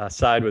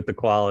side with the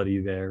quality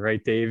there,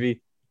 right,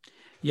 Davey?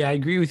 Yeah, I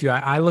agree with you.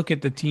 I look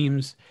at the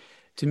teams.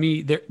 To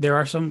me, there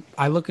are some.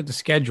 I look at the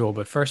schedule,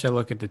 but first I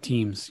look at the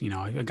teams. You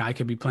know, a guy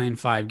could be playing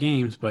 5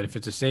 games, but if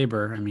it's a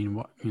Sabre, I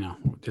mean,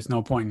 there's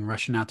no point in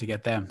rushing out to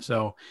get them.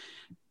 So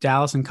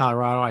Dallas and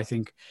Colorado, I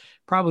think,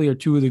 probably are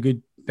 2 of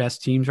the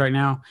best teams right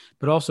now.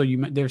 But also,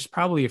 there's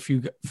probably a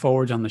few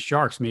forwards on the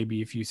Sharks.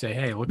 Maybe if you say,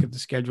 hey, look at the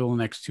schedule the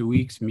next 2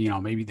 weeks,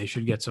 maybe they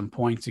should get some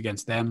points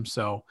against them.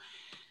 So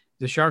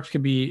the Sharks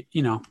could be,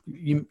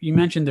 you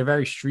mentioned they're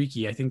very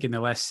streaky. I think in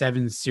the last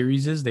 7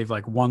 series, they've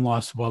like 1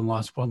 loss, 1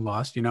 loss, 1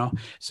 loss,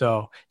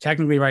 So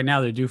technically right now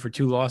they're due for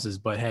 2 losses,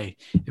 but hey,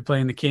 they're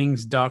playing the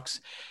Kings,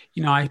 Ducks.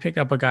 I picked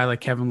up a guy like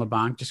Kevin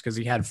LeBlanc just because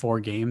he had 4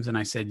 games. And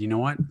I said, you know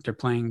what? They're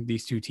playing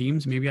these 2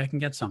 teams. Maybe I can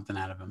get something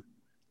out of him.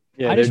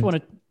 Yeah, I just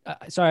want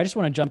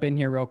to jump in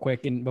here real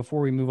quick. And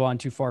before we move on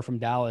too far from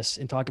Dallas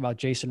and talk about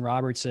Jason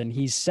Robertson,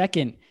 he's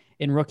second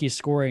in rookie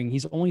scoring.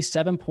 He's only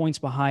 7 points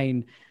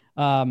behind,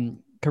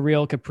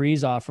 Kirill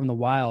Kaprizov from the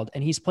Wild,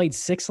 and he's played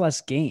 6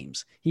 less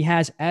games. He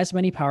has as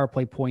many power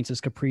play points as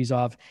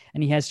Kaprizov,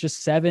 and he has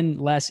just 7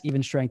 less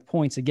even strength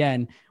points,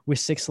 again, with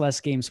 6 less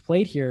games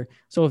played here.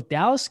 So if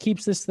Dallas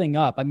keeps this thing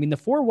up, I mean, the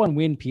 4-1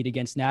 win, Pete,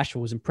 against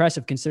Nashville was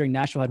impressive considering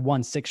Nashville had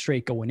won 6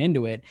 straight going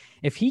into it.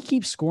 If he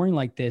keeps scoring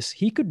like this,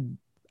 he could,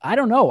 I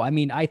don't know. I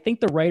mean, I think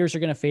the writers are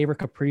going to favor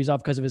Kaprizov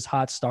because of his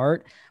hot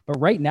start. But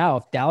right now,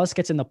 if Dallas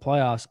gets in the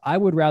playoffs, I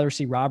would rather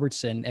see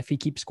Robertson, if he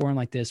keeps scoring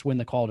like this, win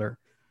the Calder.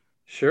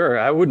 Sure.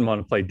 I wouldn't want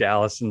to play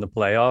Dallas in the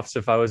playoffs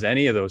if I was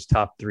any of those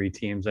top 3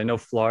 teams. I know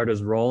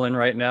Florida's rolling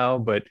right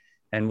now,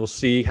 and we'll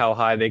see how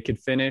high they could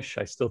finish.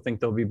 I still think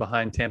they'll be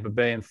behind Tampa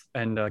Bay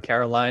and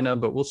Carolina,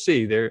 but we'll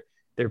see. They're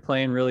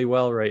playing really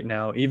well right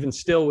now, even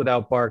still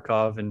without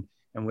Barkov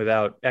and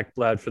without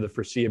Ekblad for the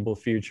foreseeable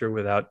future,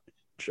 without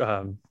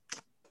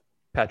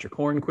Patrick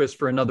Hornquist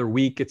for another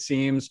week, it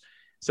seems.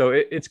 So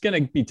it's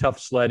going to be tough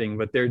sledding,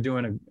 but they're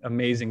doing an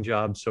amazing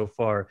job so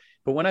far.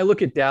 But when I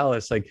look at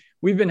Dallas, like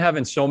we've been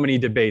having so many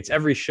debates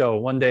every show.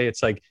 One day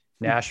it's like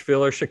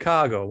Nashville or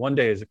Chicago. One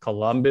day is it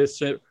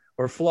Columbus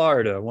or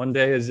Florida. One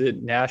day is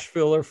it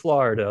Nashville or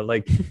Florida.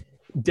 Like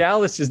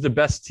Dallas is the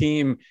best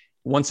team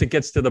once it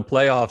gets to the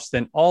playoffs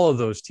than all of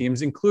those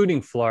teams,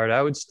 including Florida.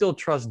 I would still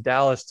trust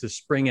Dallas to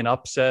spring an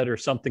upset or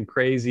something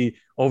crazy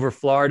over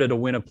Florida to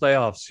win a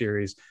playoff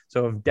series.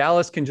 So if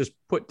Dallas can just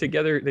put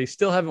together, they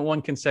still haven't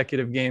won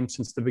consecutive games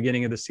since the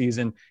beginning of the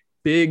season.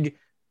 Big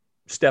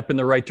step in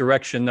the right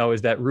direction, though,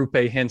 is that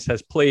Roope Hintz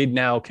has played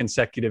now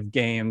consecutive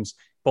games,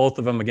 both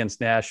of them against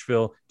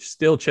Nashville,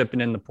 still chipping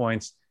in the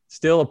points,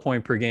 still a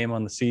point per game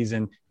on the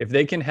season. If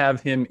they can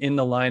have him in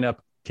the lineup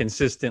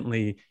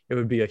consistently, it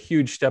would be a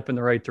huge step in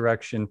the right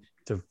direction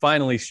to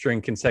finally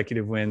string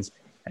consecutive wins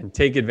and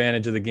take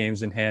advantage of the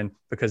games in hand,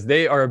 because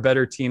they are a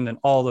better team than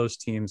all those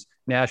teams,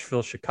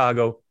 Nashville,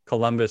 Chicago,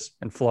 Columbus,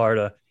 and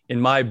Florida,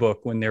 in my book,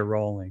 when they're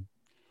rolling.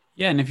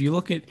 Yeah, and if you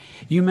look at,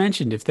 you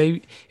mentioned if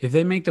they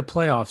make the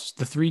playoffs,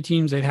 the 3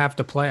 teams they'd have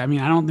to play, I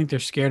mean, I don't think they're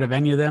scared of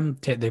any of them.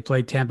 They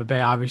played Tampa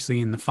Bay, obviously,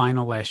 in the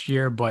final last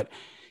year, but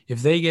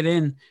if they get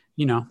in,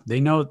 they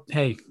know,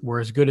 hey,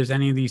 we're as good as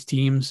any of these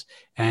teams.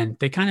 And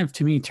they kind of,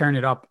 to me, turn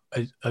it up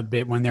a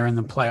bit when they're in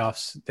the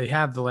playoffs. They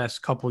have the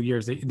last couple of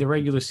years. The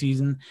regular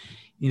season,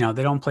 they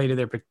don't play to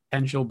their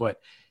potential,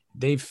 but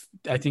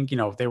I think,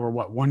 they were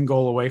 1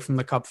 goal away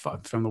from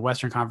from the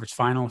Western Conference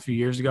Final a few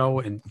years ago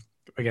and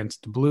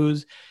against the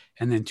Blues.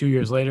 And then 2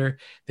 years later,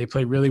 they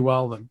played really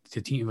well.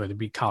 The team, whether it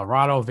be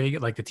Colorado,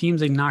 Vegas, like the teams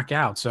they knock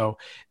out. So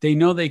they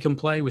know they can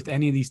play with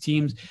any of these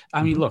teams.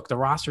 I mean, look, the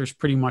roster is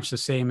pretty much the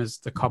same as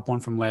the Cup one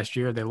from last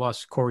year. They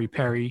lost Corey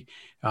Perry.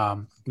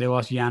 They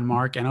lost Jan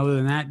Mark. And other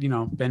than that,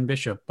 Ben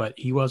Bishop, but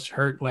he was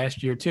hurt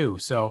last year too.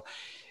 So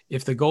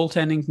if the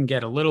goaltending can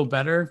get a little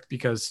better,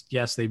 because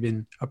yes, they've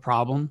been a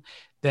problem,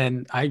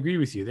 then I agree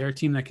with you. They're a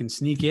team that can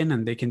sneak in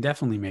and they can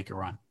definitely make a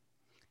run.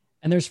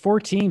 And there's 4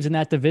 teams in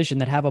that division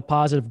that have a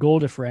positive goal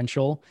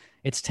differential.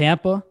 It's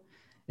Tampa,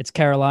 it's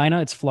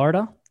Carolina, it's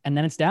Florida, and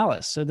then it's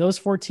Dallas. So those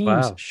 4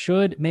 teams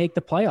should make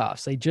the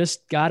playoffs. They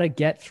just got to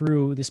get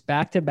through this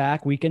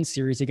back-to-back weekend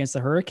series against the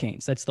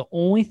Hurricanes. That's the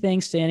only thing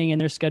standing in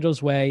their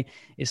schedule's way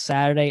is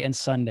Saturday and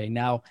Sunday.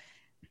 Now,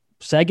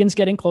 Seguin's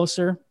getting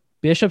closer.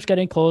 Bishop's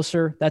getting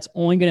closer. That's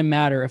only going to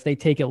matter if they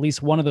take at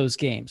least one of those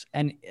games.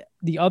 And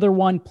the other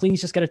one,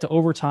 please just get it to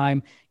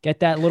overtime,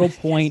 get that little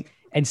point,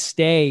 and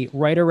stay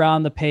right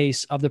around the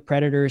pace of the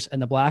Predators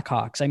and the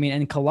Blackhawks. I mean,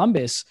 in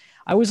Columbus,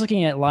 I was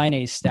looking at Line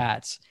A's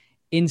stats.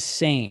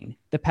 Insane.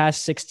 the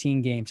past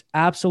 16 games.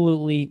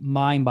 Absolutely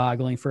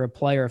mind-boggling for a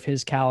player of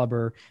his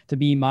caliber to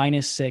be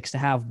 -6, to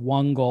have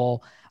 1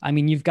 goal. I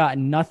mean, you've got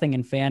nothing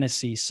in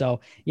fantasy.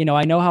 So,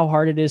 I know how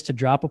hard it is to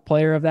drop a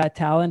player of that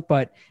talent,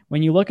 but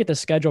when you look at the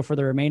schedule for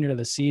the remainder of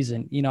the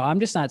season, I'm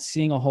just not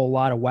seeing a whole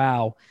lot of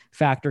wow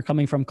factor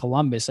coming from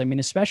Columbus. I mean,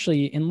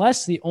 especially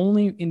unless the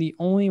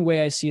only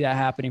way I see that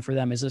happening for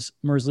them is this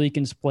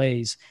Mrazek's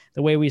plays,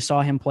 the way we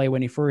saw him play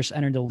when he first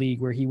entered the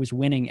league, where he was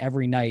winning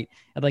every night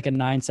at like a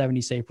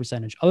 .970 save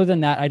percentage. Other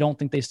than that, I don't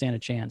think they stand a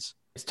chance.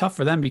 It's tough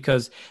for them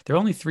because they're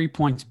only 3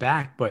 points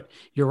back, but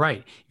you're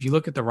right. If you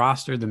look at the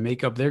roster, the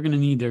makeup, they're going to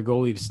need their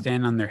goalie to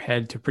stand on their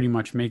head to pretty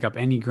much make up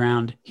any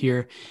ground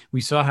here.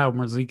 We saw how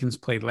Mrazek's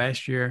played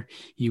last year.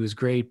 He was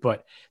great,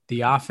 but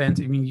the offense,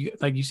 I mean,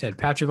 like you said,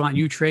 Patrick Line,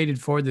 you traded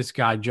for this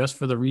guy just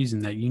for the reason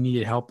that you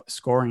needed help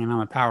scoring and on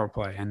the power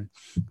play. And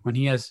when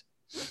he has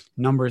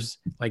numbers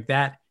like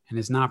that and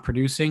is not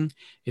producing,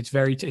 it's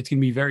going to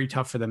be very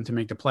tough for them to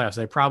make the playoffs.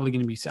 They're probably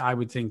going to be, I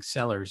would think,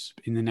 sellers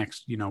in the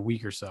next,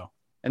 week or so.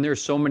 And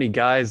there's so many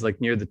guys like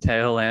near the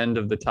tail end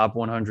of the top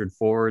 100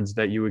 forwards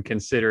that you would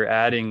consider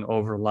adding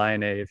over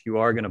Line A if you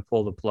are going to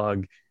pull the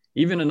plug.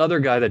 Even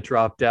another guy that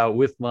dropped out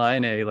with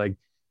Line A, like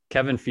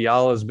Kevin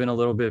Fiala, has been a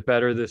little bit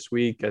better this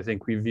week. I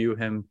think we view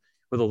him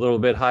with a little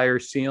bit higher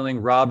ceiling.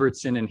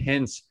 Robertson and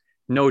Hintz,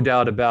 no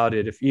doubt about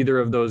it. If either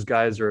of those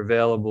guys are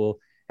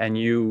available and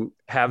you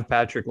have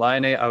Patrick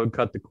Line A, I would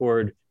cut the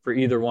cord for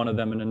either one of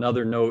them. And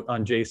another note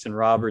on Jason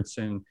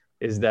Robertson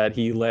is that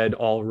he led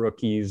all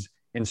rookies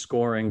in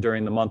scoring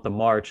during the month of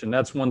March. And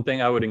that's one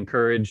thing I would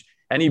encourage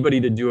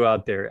anybody to do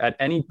out there. At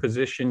any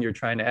position you're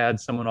trying to add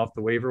someone off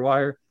the waiver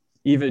wire,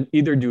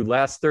 either do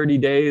last 30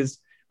 days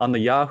on the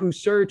Yahoo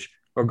search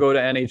or go to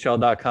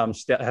NHL.com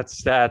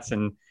stats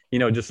and,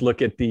 just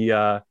look at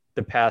the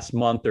past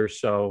month or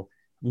so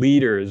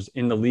leaders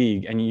in the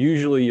league. And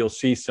usually you'll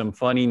see some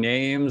funny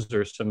names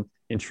or some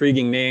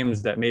intriguing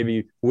names that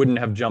maybe wouldn't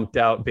have jumped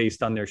out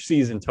based on their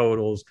season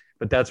totals,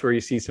 but that's where you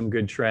see some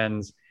good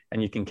trends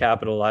and you can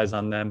capitalize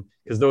on them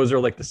because those are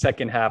like the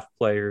second half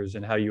players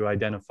and how you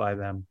identify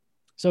them.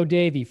 So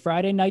Davey,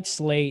 Friday night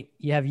slate,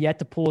 you have yet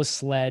to pull a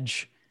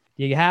sledge.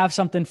 Do you have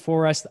something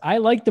for us? I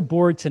like the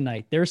board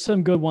tonight. There's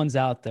some good ones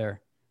out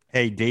there.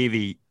 Hey,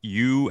 Davey,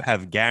 you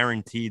have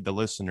guaranteed the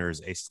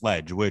listeners a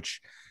sledge,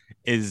 which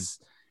is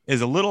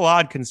a little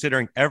odd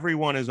considering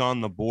everyone is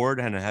on the board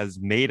and has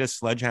made a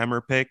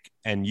sledgehammer pick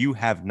and you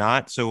have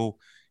not. So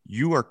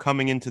you are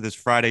coming into this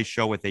Friday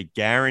show with a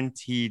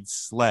guaranteed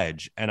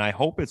sledge, and I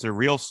hope it's a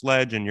real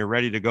sledge and you're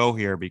ready to go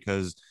here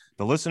because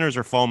the listeners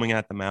are foaming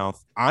at the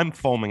mouth. I'm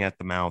foaming at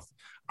the mouth.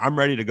 I'm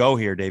ready to go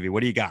here, Davey. What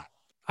do you got?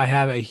 I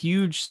have a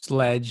huge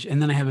sledge, and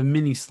then I have a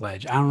mini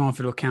sledge. I don't know if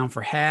it'll count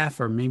for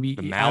half or maybe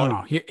I don't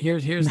know.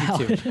 Here's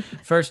the two.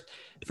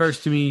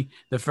 First to me,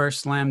 the first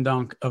slam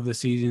dunk of the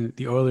season,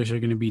 the Oilers are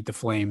going to beat the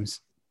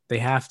Flames. They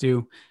have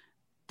to.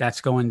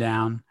 That's going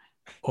down.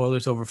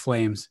 Oilers over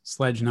Flames,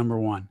 sledge number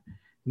 1.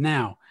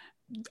 Now,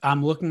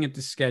 I'm looking at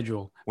the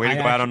schedule. Way to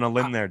go out on a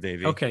limb there,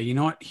 Davey. Okay, you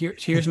know what?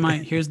 Here's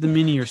the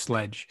minier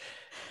sledge.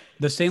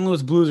 The St.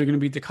 Louis Blues are going to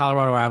beat the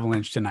Colorado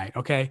Avalanche tonight,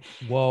 okay?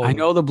 Whoa. I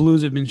know the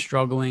Blues have been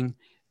struggling.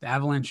 The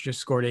Avalanche just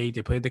scored 8.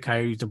 They played the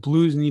Coyotes. The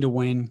Blues need a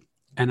win,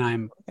 and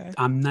I'm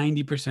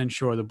 90%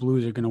 sure the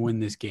Blues are going to win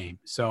this game.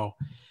 So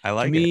I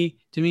like it.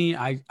 To me,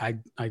 I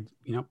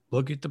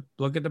look at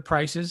the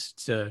prices.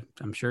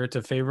 I'm sure it's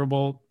a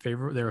favorable.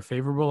 They're a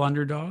favorable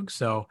underdog.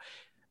 So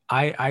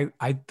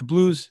the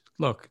Blues,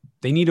 look,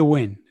 they need a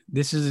win.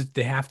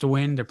 They have to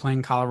win. They're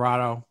playing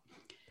Colorado.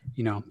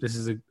 This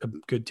is a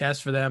good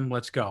test for them.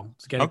 Let's go.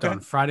 Let's get it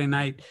done. Friday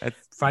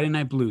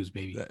night Blues,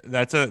 baby.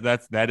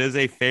 That is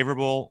a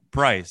favorable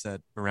price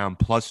at around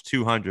plus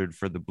 200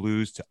 for the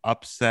Blues to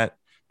upset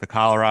the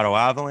Colorado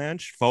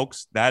Avalanche.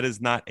 Folks, that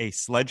is not a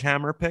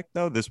sledgehammer pick,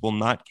 though. This will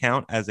not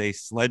count as a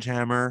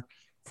sledgehammer.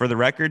 For the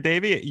record,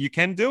 Davey, you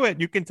can do it.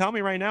 You can tell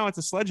me right now it's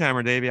a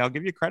sledgehammer, Davey. I'll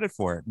give you credit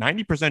for it.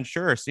 90%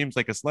 sure seems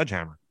like a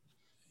sledgehammer.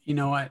 You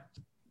know what?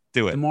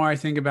 Do it. The more I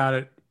think about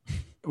it,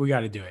 we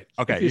got to do it.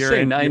 Okay, he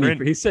said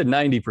 90%. He said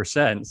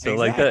 90%. So exactly.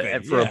 Like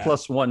that for a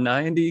plus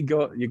 190,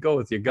 you go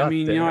with your gut. I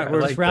mean, there. You know what?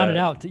 We're just rounded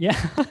out. Yeah.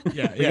 We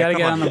got to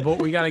get on the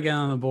board. We got to get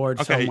on the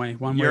board some way.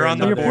 One way. You're on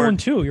the You're board.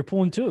 You're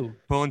pulling two.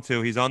 Pulling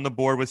two. He's on the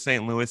board with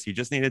St. Louis. He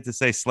just needed to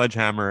say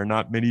sledgehammer and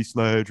not mini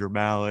sledge or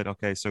mallet.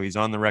 Okay, so he's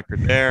on the record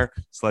there.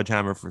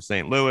 Sledgehammer for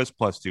St. Louis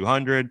plus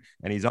 200,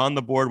 and he's on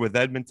the board with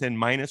Edmonton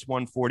minus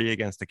 140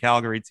 against the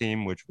Calgary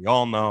team, which we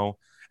all know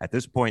at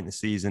this point in the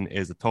season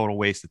is a total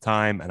waste of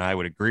time. And I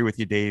would agree with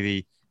you,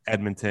 Davey.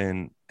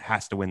 Edmonton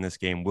has to win this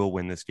game, will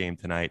win this game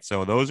tonight.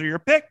 So those are your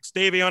picks,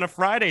 Davey, on a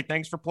Friday.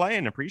 Thanks for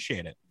playing.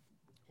 Appreciate it.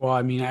 Well,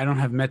 I mean, I don't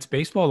have Mets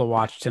baseball to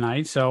watch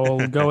tonight, so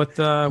we'll go with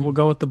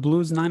the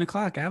Blues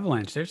 9:00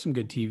 Avalanche. There's some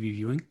good TV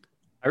viewing.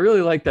 I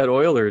really like that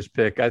Oilers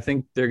pick. I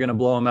think they're going to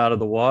blow them out of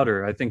the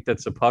water. I think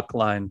that's a puck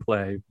line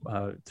play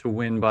to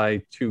win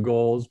by 2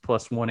 goals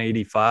plus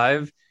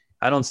 185.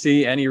 I don't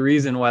see any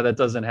reason why that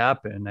doesn't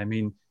happen. I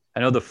mean, I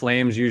know the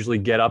Flames usually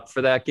get up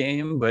for that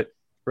game, but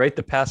right,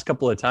 the past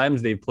couple of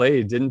times they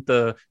played, didn't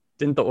the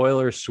didn't the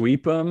Oilers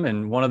sweep them?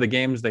 And one of the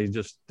games they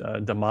just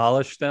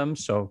demolished them.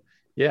 So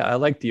yeah, I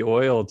like the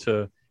Oil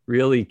to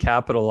really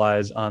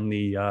capitalize on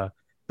the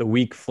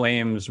weak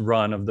Flames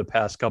run of the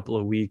past couple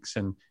of weeks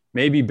and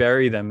maybe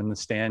bury them in the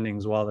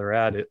standings while they're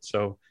at it.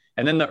 So,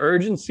 and then the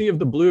urgency of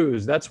the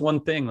Blues, that's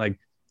one thing. Like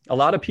a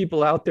lot of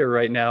people out there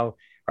right now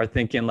are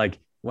thinking like,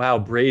 wow,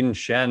 Braden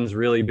Shen's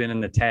really been in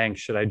the tank.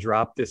 Should I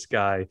drop this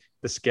guy?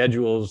 The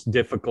schedule's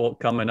difficult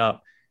coming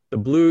up. The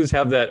Blues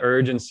have that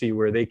urgency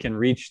where they can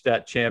reach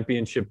that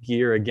championship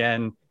gear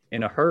again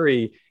in a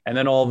hurry and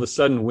then all of a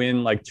sudden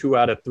win like 2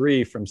 out of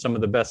 3 from some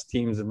of the best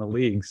teams in the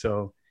league.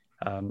 So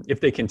if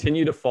they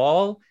continue to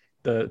fall,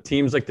 the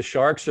teams like the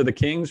Sharks or the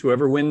Kings,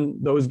 whoever win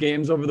those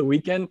games over the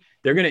weekend,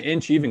 they're going to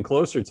inch even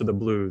closer to the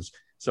Blues.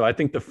 So I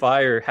think the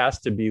fire has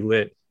to be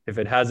lit if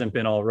it hasn't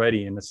been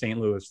already in the St.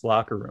 Louis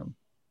locker room.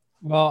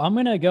 Well, I'm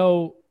going to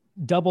go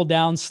double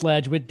down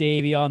sledge with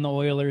Davey on the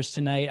Oilers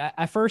tonight.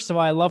 I first of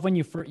all, I love when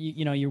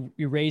you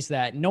raised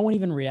that. No one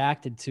even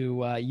reacted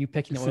to you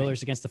picking the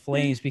Oilers against the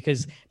Flames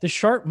because the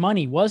sharp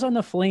money was on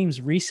the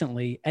Flames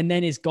recently and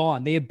then is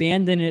gone. They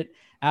abandoned it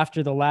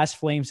after the last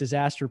Flames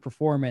disaster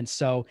performance.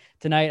 So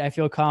tonight I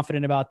feel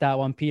confident about that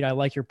one. Pete, I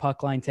like your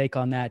puck line take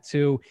on that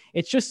too.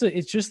 It's just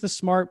the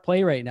smart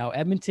play right now.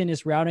 Edmonton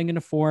is rounding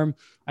into form.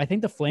 I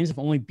think the Flames have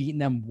only beaten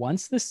them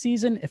once this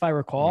season, if I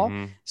recall.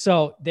 Mm-hmm.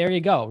 So there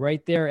you go.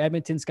 Right there.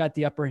 Edmonton's got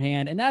the upper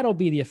hand, and that'll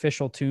be the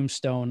official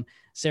tombstone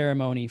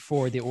ceremony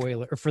for the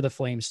Oilers or for the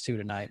Flames too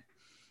tonight.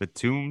 The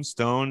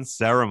tombstone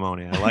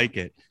ceremony. I like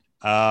it.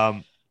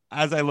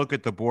 As I look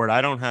at the board,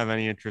 I don't have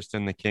any interest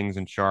in the Kings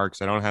and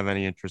Sharks. I don't have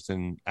any interest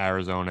in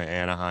Arizona,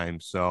 Anaheim.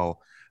 So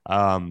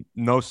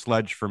no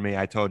sledge for me.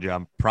 I told you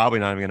I'm probably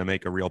not even going to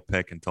make a real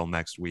pick until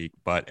next week.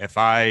 But if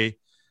I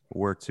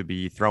were to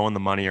be throwing the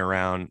money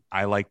around,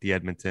 I like the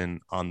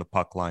Edmonton on the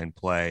puck line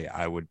play.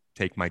 I would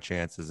take my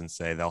chances and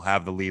say they'll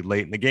have the lead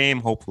late in the game.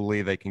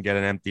 Hopefully they can get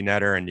an empty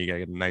netter and you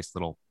get a nice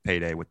little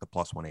payday with the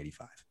plus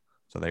 185.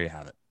 So there you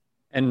have it.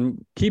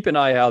 And keep an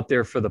eye out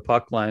there for the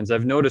puck lines.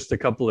 I've noticed a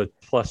couple of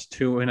plus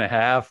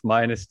 2.5,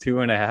 minus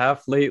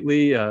 2.5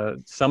 lately.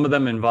 Some of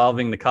them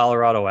involving the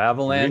Colorado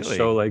Avalanche. Really?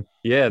 So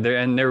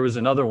there was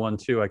another one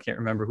too. I can't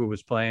remember who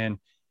was playing.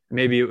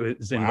 Maybe it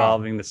was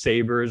involving the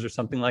Sabres or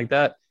something like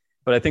that.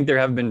 But I think there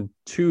have been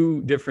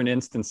 2 different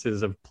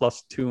instances of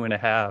plus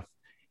 2.5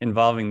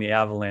 involving the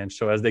Avalanche.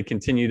 So as they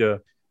continue to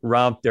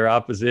romp their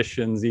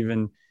oppositions,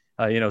 even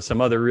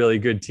some other really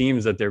good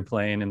teams that they're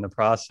playing in the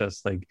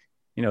process,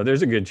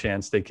 there's a good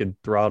chance they could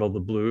throttle the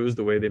Blues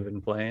the way they've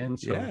been playing.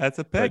 So, yeah, it's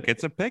a pick.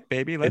 It's a pick,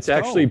 baby. It's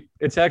actually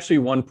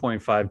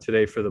 1.5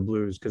 today for the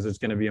Blues because it's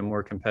going to be a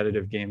more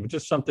competitive game. But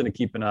just something to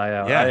keep an eye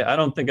out. Yeah. I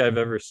don't think I've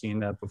ever seen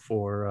that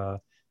before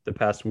the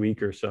past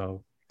week or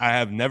so. I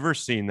have never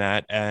seen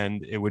that,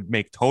 and it would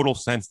make total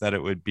sense that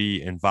it would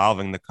be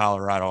involving the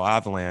Colorado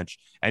Avalanche.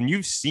 And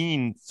you've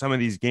seen some of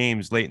these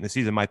games late in the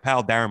season. My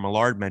pal Darren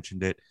Millard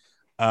mentioned it.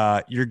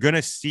 You're going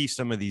to see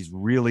some of these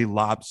really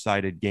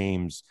lopsided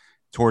games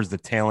towards the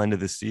tail end of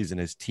the season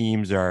as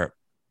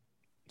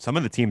some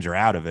of the teams are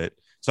out of it.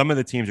 Some of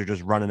the teams are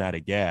just running out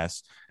of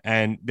gas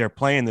and they're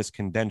playing this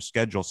condensed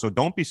schedule. So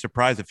don't be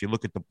surprised if you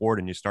look at the board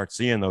and you start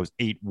seeing those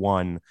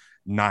 8-1,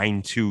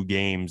 9-2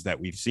 games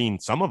that we've seen,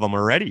 some of them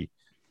already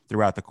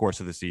throughout the course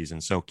of the season.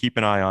 So keep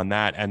an eye on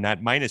that. And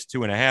that minus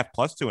 2.5,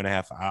 plus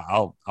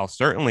 2.5, I'll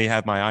certainly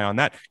have my eye on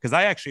that because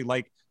I actually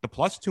like the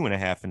plus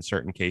 2.5 in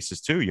certain cases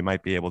too. You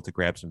might be able to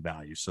grab some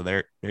value. So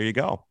there you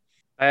go.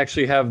 I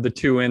actually have the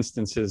 2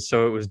 instances.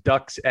 So it was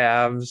Ducks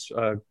Avs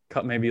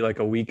maybe like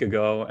a week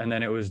ago, and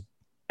then it was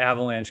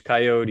Avalanche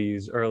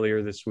Coyotes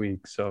earlier this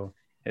week. So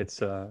it's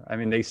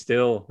they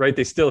still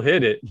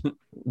hit it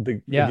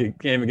the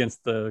game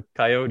against the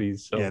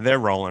Coyotes. So yeah, they're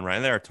rolling, right?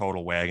 They're a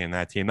total wagon,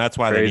 that team. That's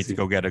why they need to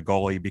go get a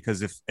goalie,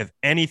 because if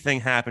anything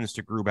happens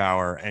to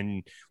Grubauer,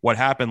 and what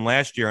happened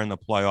last year in the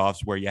playoffs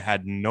where you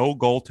had no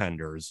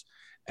goaltenders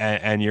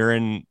and you're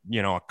in,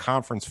 a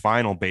conference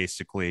final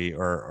basically,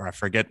 or I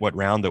forget what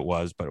round it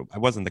was, but it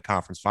wasn't the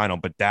conference final,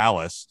 but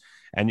Dallas,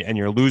 and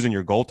you're losing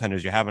your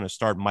goaltenders. You're having to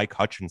start Mike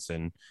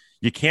Hutchinson.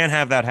 You can't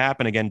have that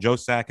happen again. Joe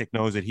Sakic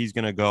knows that he's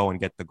going to go and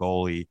get the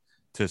goalie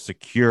to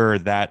secure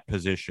that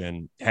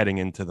position heading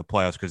into the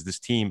playoffs, because this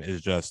team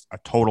is just a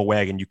total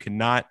wagon. You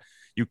cannot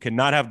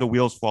have the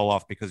wheels fall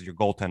off because your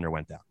goaltender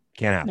went down.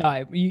 Can't happen.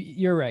 No,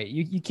 you're right.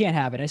 You can't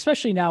have it,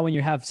 especially now when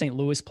you have St.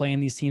 Louis playing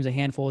these teams a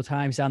handful of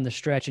times down the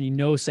stretch,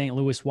 and St.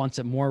 Louis wants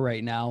it more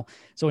right now.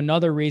 So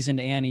another reason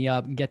to ante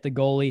up and get the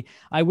goalie.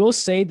 I will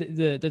say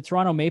that the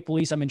Toronto Maple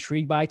Leafs I'm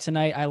intrigued by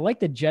tonight. I like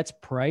the Jets'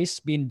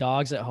 price being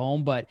dogs at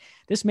home, but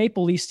this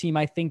Maple Leafs team,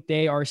 I think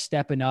they are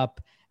stepping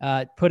up,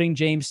 putting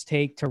James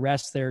Tate to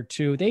rest there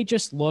too. They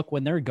just look,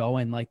 when they're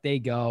going, like they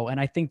go, and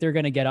I think they're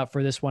going to get up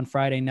for this one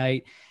Friday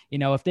night.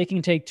 If they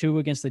can take 2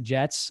 against the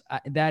Jets,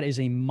 that is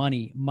a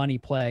money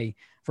play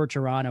for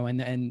Toronto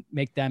and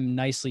make them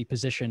nicely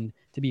positioned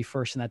to be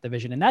first in that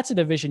division. And that's a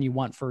division you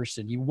want first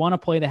in. You want to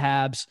play the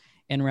Habs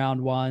in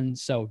round 1.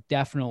 So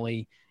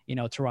definitely,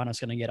 Toronto's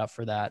going to get up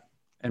for that.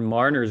 And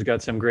Marner's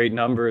got some great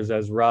numbers,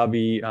 as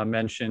Robbie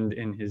mentioned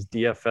in his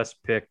DFS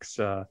picks.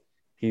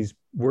 He's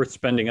worth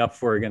spending up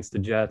for against the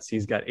Jets.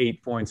 He's got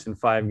 8 points in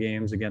 5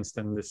 games against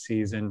them this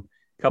season.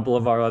 A couple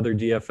of our other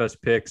DFS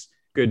picks.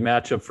 Good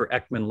matchup for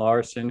Ekman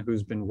Larson,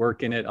 who's been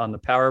working it on the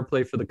power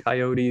play for the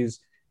Coyotes.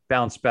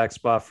 Bounce back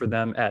spot for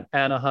them at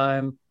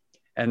Anaheim.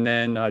 And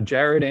then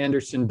Jared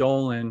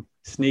Anderson-Dolan,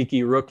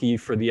 sneaky rookie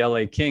for the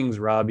LA Kings,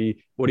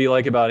 Robbie. What do you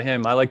like about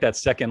him? I like that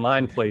second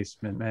line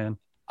placement, man.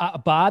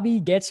 Bobby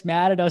gets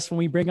mad at us when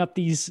we bring up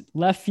these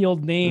left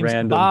field names.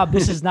 Random. Bob,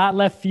 this is not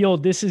left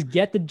field. This is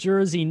get the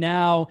jersey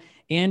now.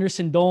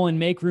 Anderson-Dolan,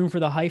 make room for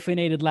the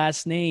hyphenated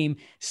last name.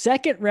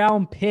 2nd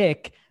round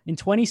pick in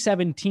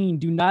 2017.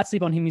 Do not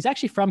sleep on him. He's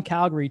actually from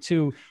Calgary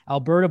too,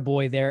 Alberta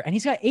boy there. And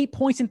he's got 8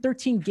 points in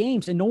 13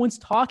 games and no one's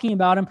talking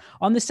about him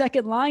on the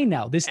second line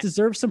now. This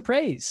deserves some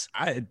praise.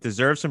 I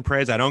deserve some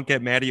praise. I don't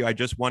get mad at you. I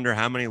just wonder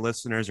how many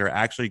listeners are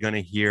actually going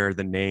to hear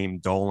the name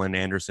Dolan,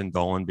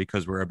 Anderson-Dolan,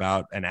 because we're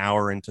about an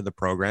hour into the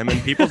program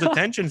and people's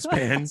attention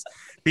spans,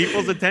 they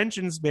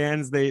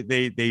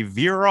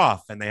veer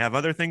off and they have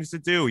other things to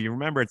do. You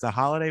remember it's a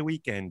holiday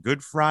weekend,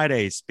 Good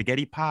Friday,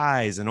 spaghetti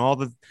pies and all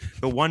the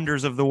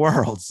wonders of the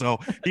world. So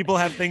people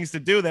have things to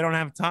do. They don't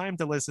have time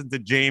to listen to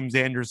James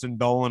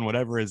Anderson-Dolan,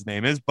 whatever his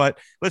name is. But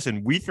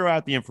listen, we throw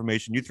out the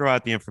information. You throw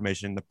out the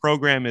information. The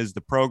program is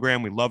the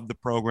program. We love the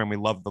program. We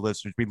love the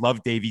listeners. We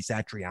love Davey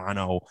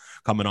Satriano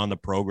coming on the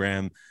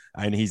program.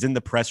 And he's in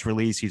the press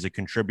release. He's a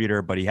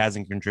contributor, but he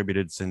hasn't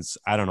contributed since,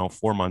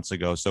 4 months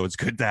ago. So it's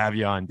good to have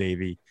you on,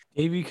 Davey.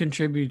 Davey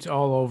contributes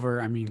all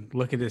over. I mean,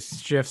 look at this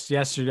shifts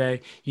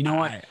yesterday. You know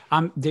what?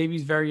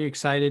 Davey's very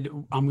excited.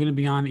 I'm going to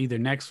be on either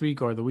next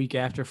week or the week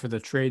after for the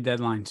trade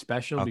deadline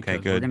special because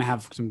we're going to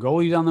have some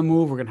goalies on the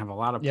move. We're going to have a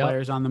lot of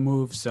players on the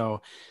move.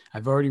 So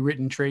I've already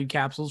written trade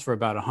capsules for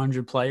about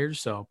 100 players.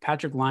 So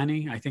Patrick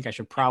Laine, I think I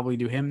should probably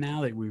do him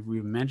now that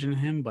we've mentioned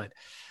him. But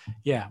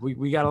yeah,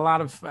 we got a lot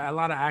of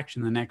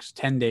action the next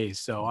 10 days.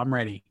 So I'm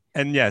ready.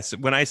 And yes,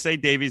 when I say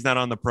Davey's not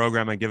on the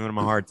program, I'm giving him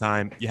a hard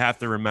time. You have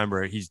to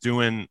remember he's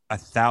doing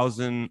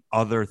 1,000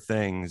 other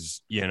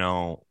things,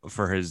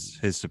 for his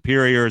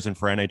superiors and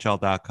for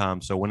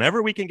NHL.com. So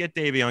whenever we can get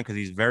Davey on, because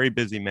he's a very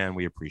busy man,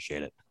 we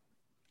appreciate it.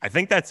 I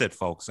think that's it,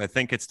 folks. I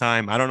think it's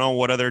time. I don't know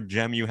what other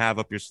gem you have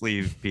up your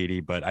sleeve, Petey,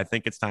 but I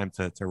think it's time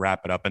to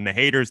wrap it up. And the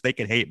haters, they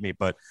could hate me,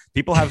 but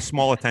people have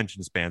small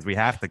attention spans. We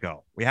have to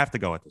go. We have to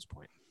go at this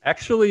point.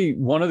 Actually,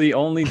 one of the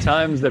only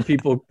times that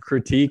people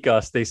critique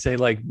us, they say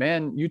like,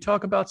 man, you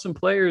talk about some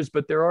players,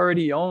 but they're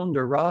already owned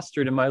or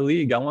rostered in my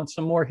league. I want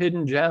some more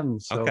hidden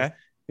gems. So, okay.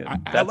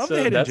 I love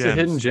the hidden gems. That's a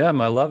hidden gem.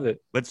 I love it.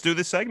 Let's do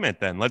the segment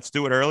then. Let's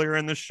do it earlier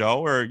in the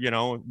show, or,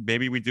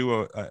 maybe we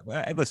do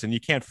listen, you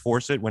can't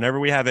force it. Whenever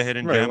we have a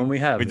hidden gem, when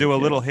we do a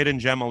little hidden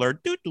gem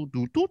alert.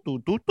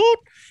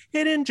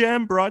 Hidden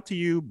gem brought to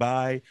you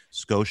by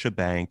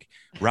Scotiabank.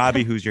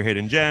 Robbie, who's your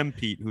hidden gem?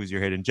 Pete, who's your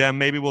hidden gem?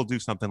 Maybe we'll do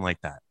something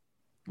like that.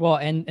 Well,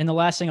 and the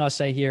last thing I'll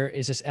say here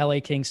is this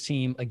LA Kings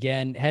team,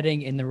 again,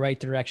 heading in the right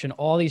direction.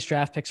 All these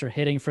draft picks are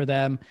hitting for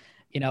them.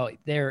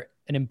 They're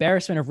an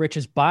embarrassment of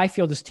riches.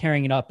 Byfield is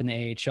tearing it up in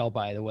the AHL,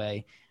 by the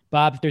way.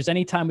 Bob, if there's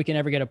any time we can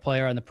ever get a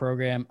player on the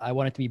program, I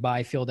want it to be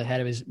Byfield ahead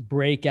of his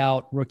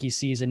breakout rookie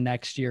season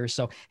next year.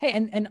 So, hey,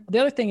 and the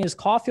other thing is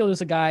Caulfield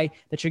is a guy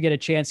that should get a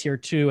chance here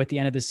too at the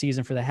end of the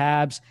season for the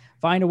Habs.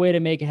 Find a way to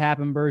make it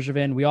happen,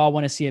 Bergevin. We all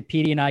want to see it.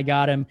 Petey and I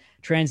got him.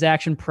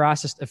 Transaction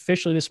processed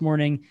officially this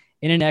morning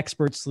in an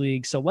experts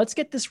league. So let's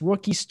get this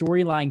rookie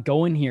storyline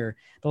going here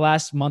the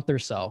last month or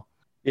so.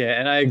 Yeah,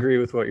 and I agree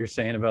with what you're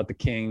saying about the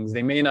Kings.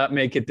 They may not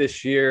make it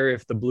this year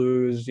if the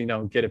Blues,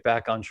 get it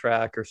back on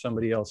track or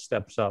somebody else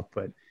steps up.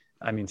 But,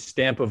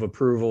 stamp of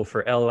approval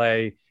for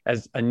LA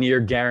as a near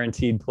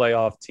guaranteed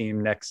playoff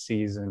team next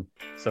season.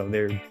 So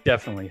they're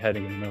definitely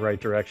heading in the right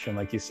direction,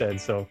 like you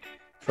said. So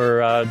for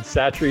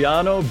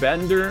Satriano,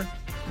 Bender,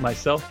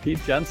 myself,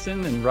 Pete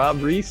Jensen, and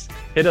Rob Reese,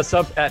 hit us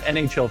up at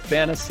NHL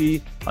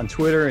Fantasy on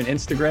Twitter and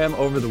Instagram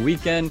over the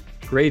weekend.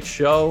 Great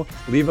show.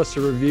 Leave us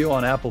a review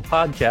on Apple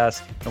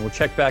Podcasts, and we'll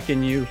check back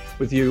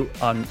with you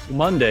on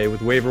Monday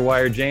with Waiver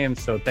Wire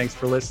James. So thanks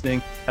for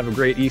listening. Have a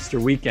great Easter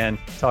weekend.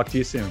 Talk to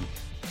you soon.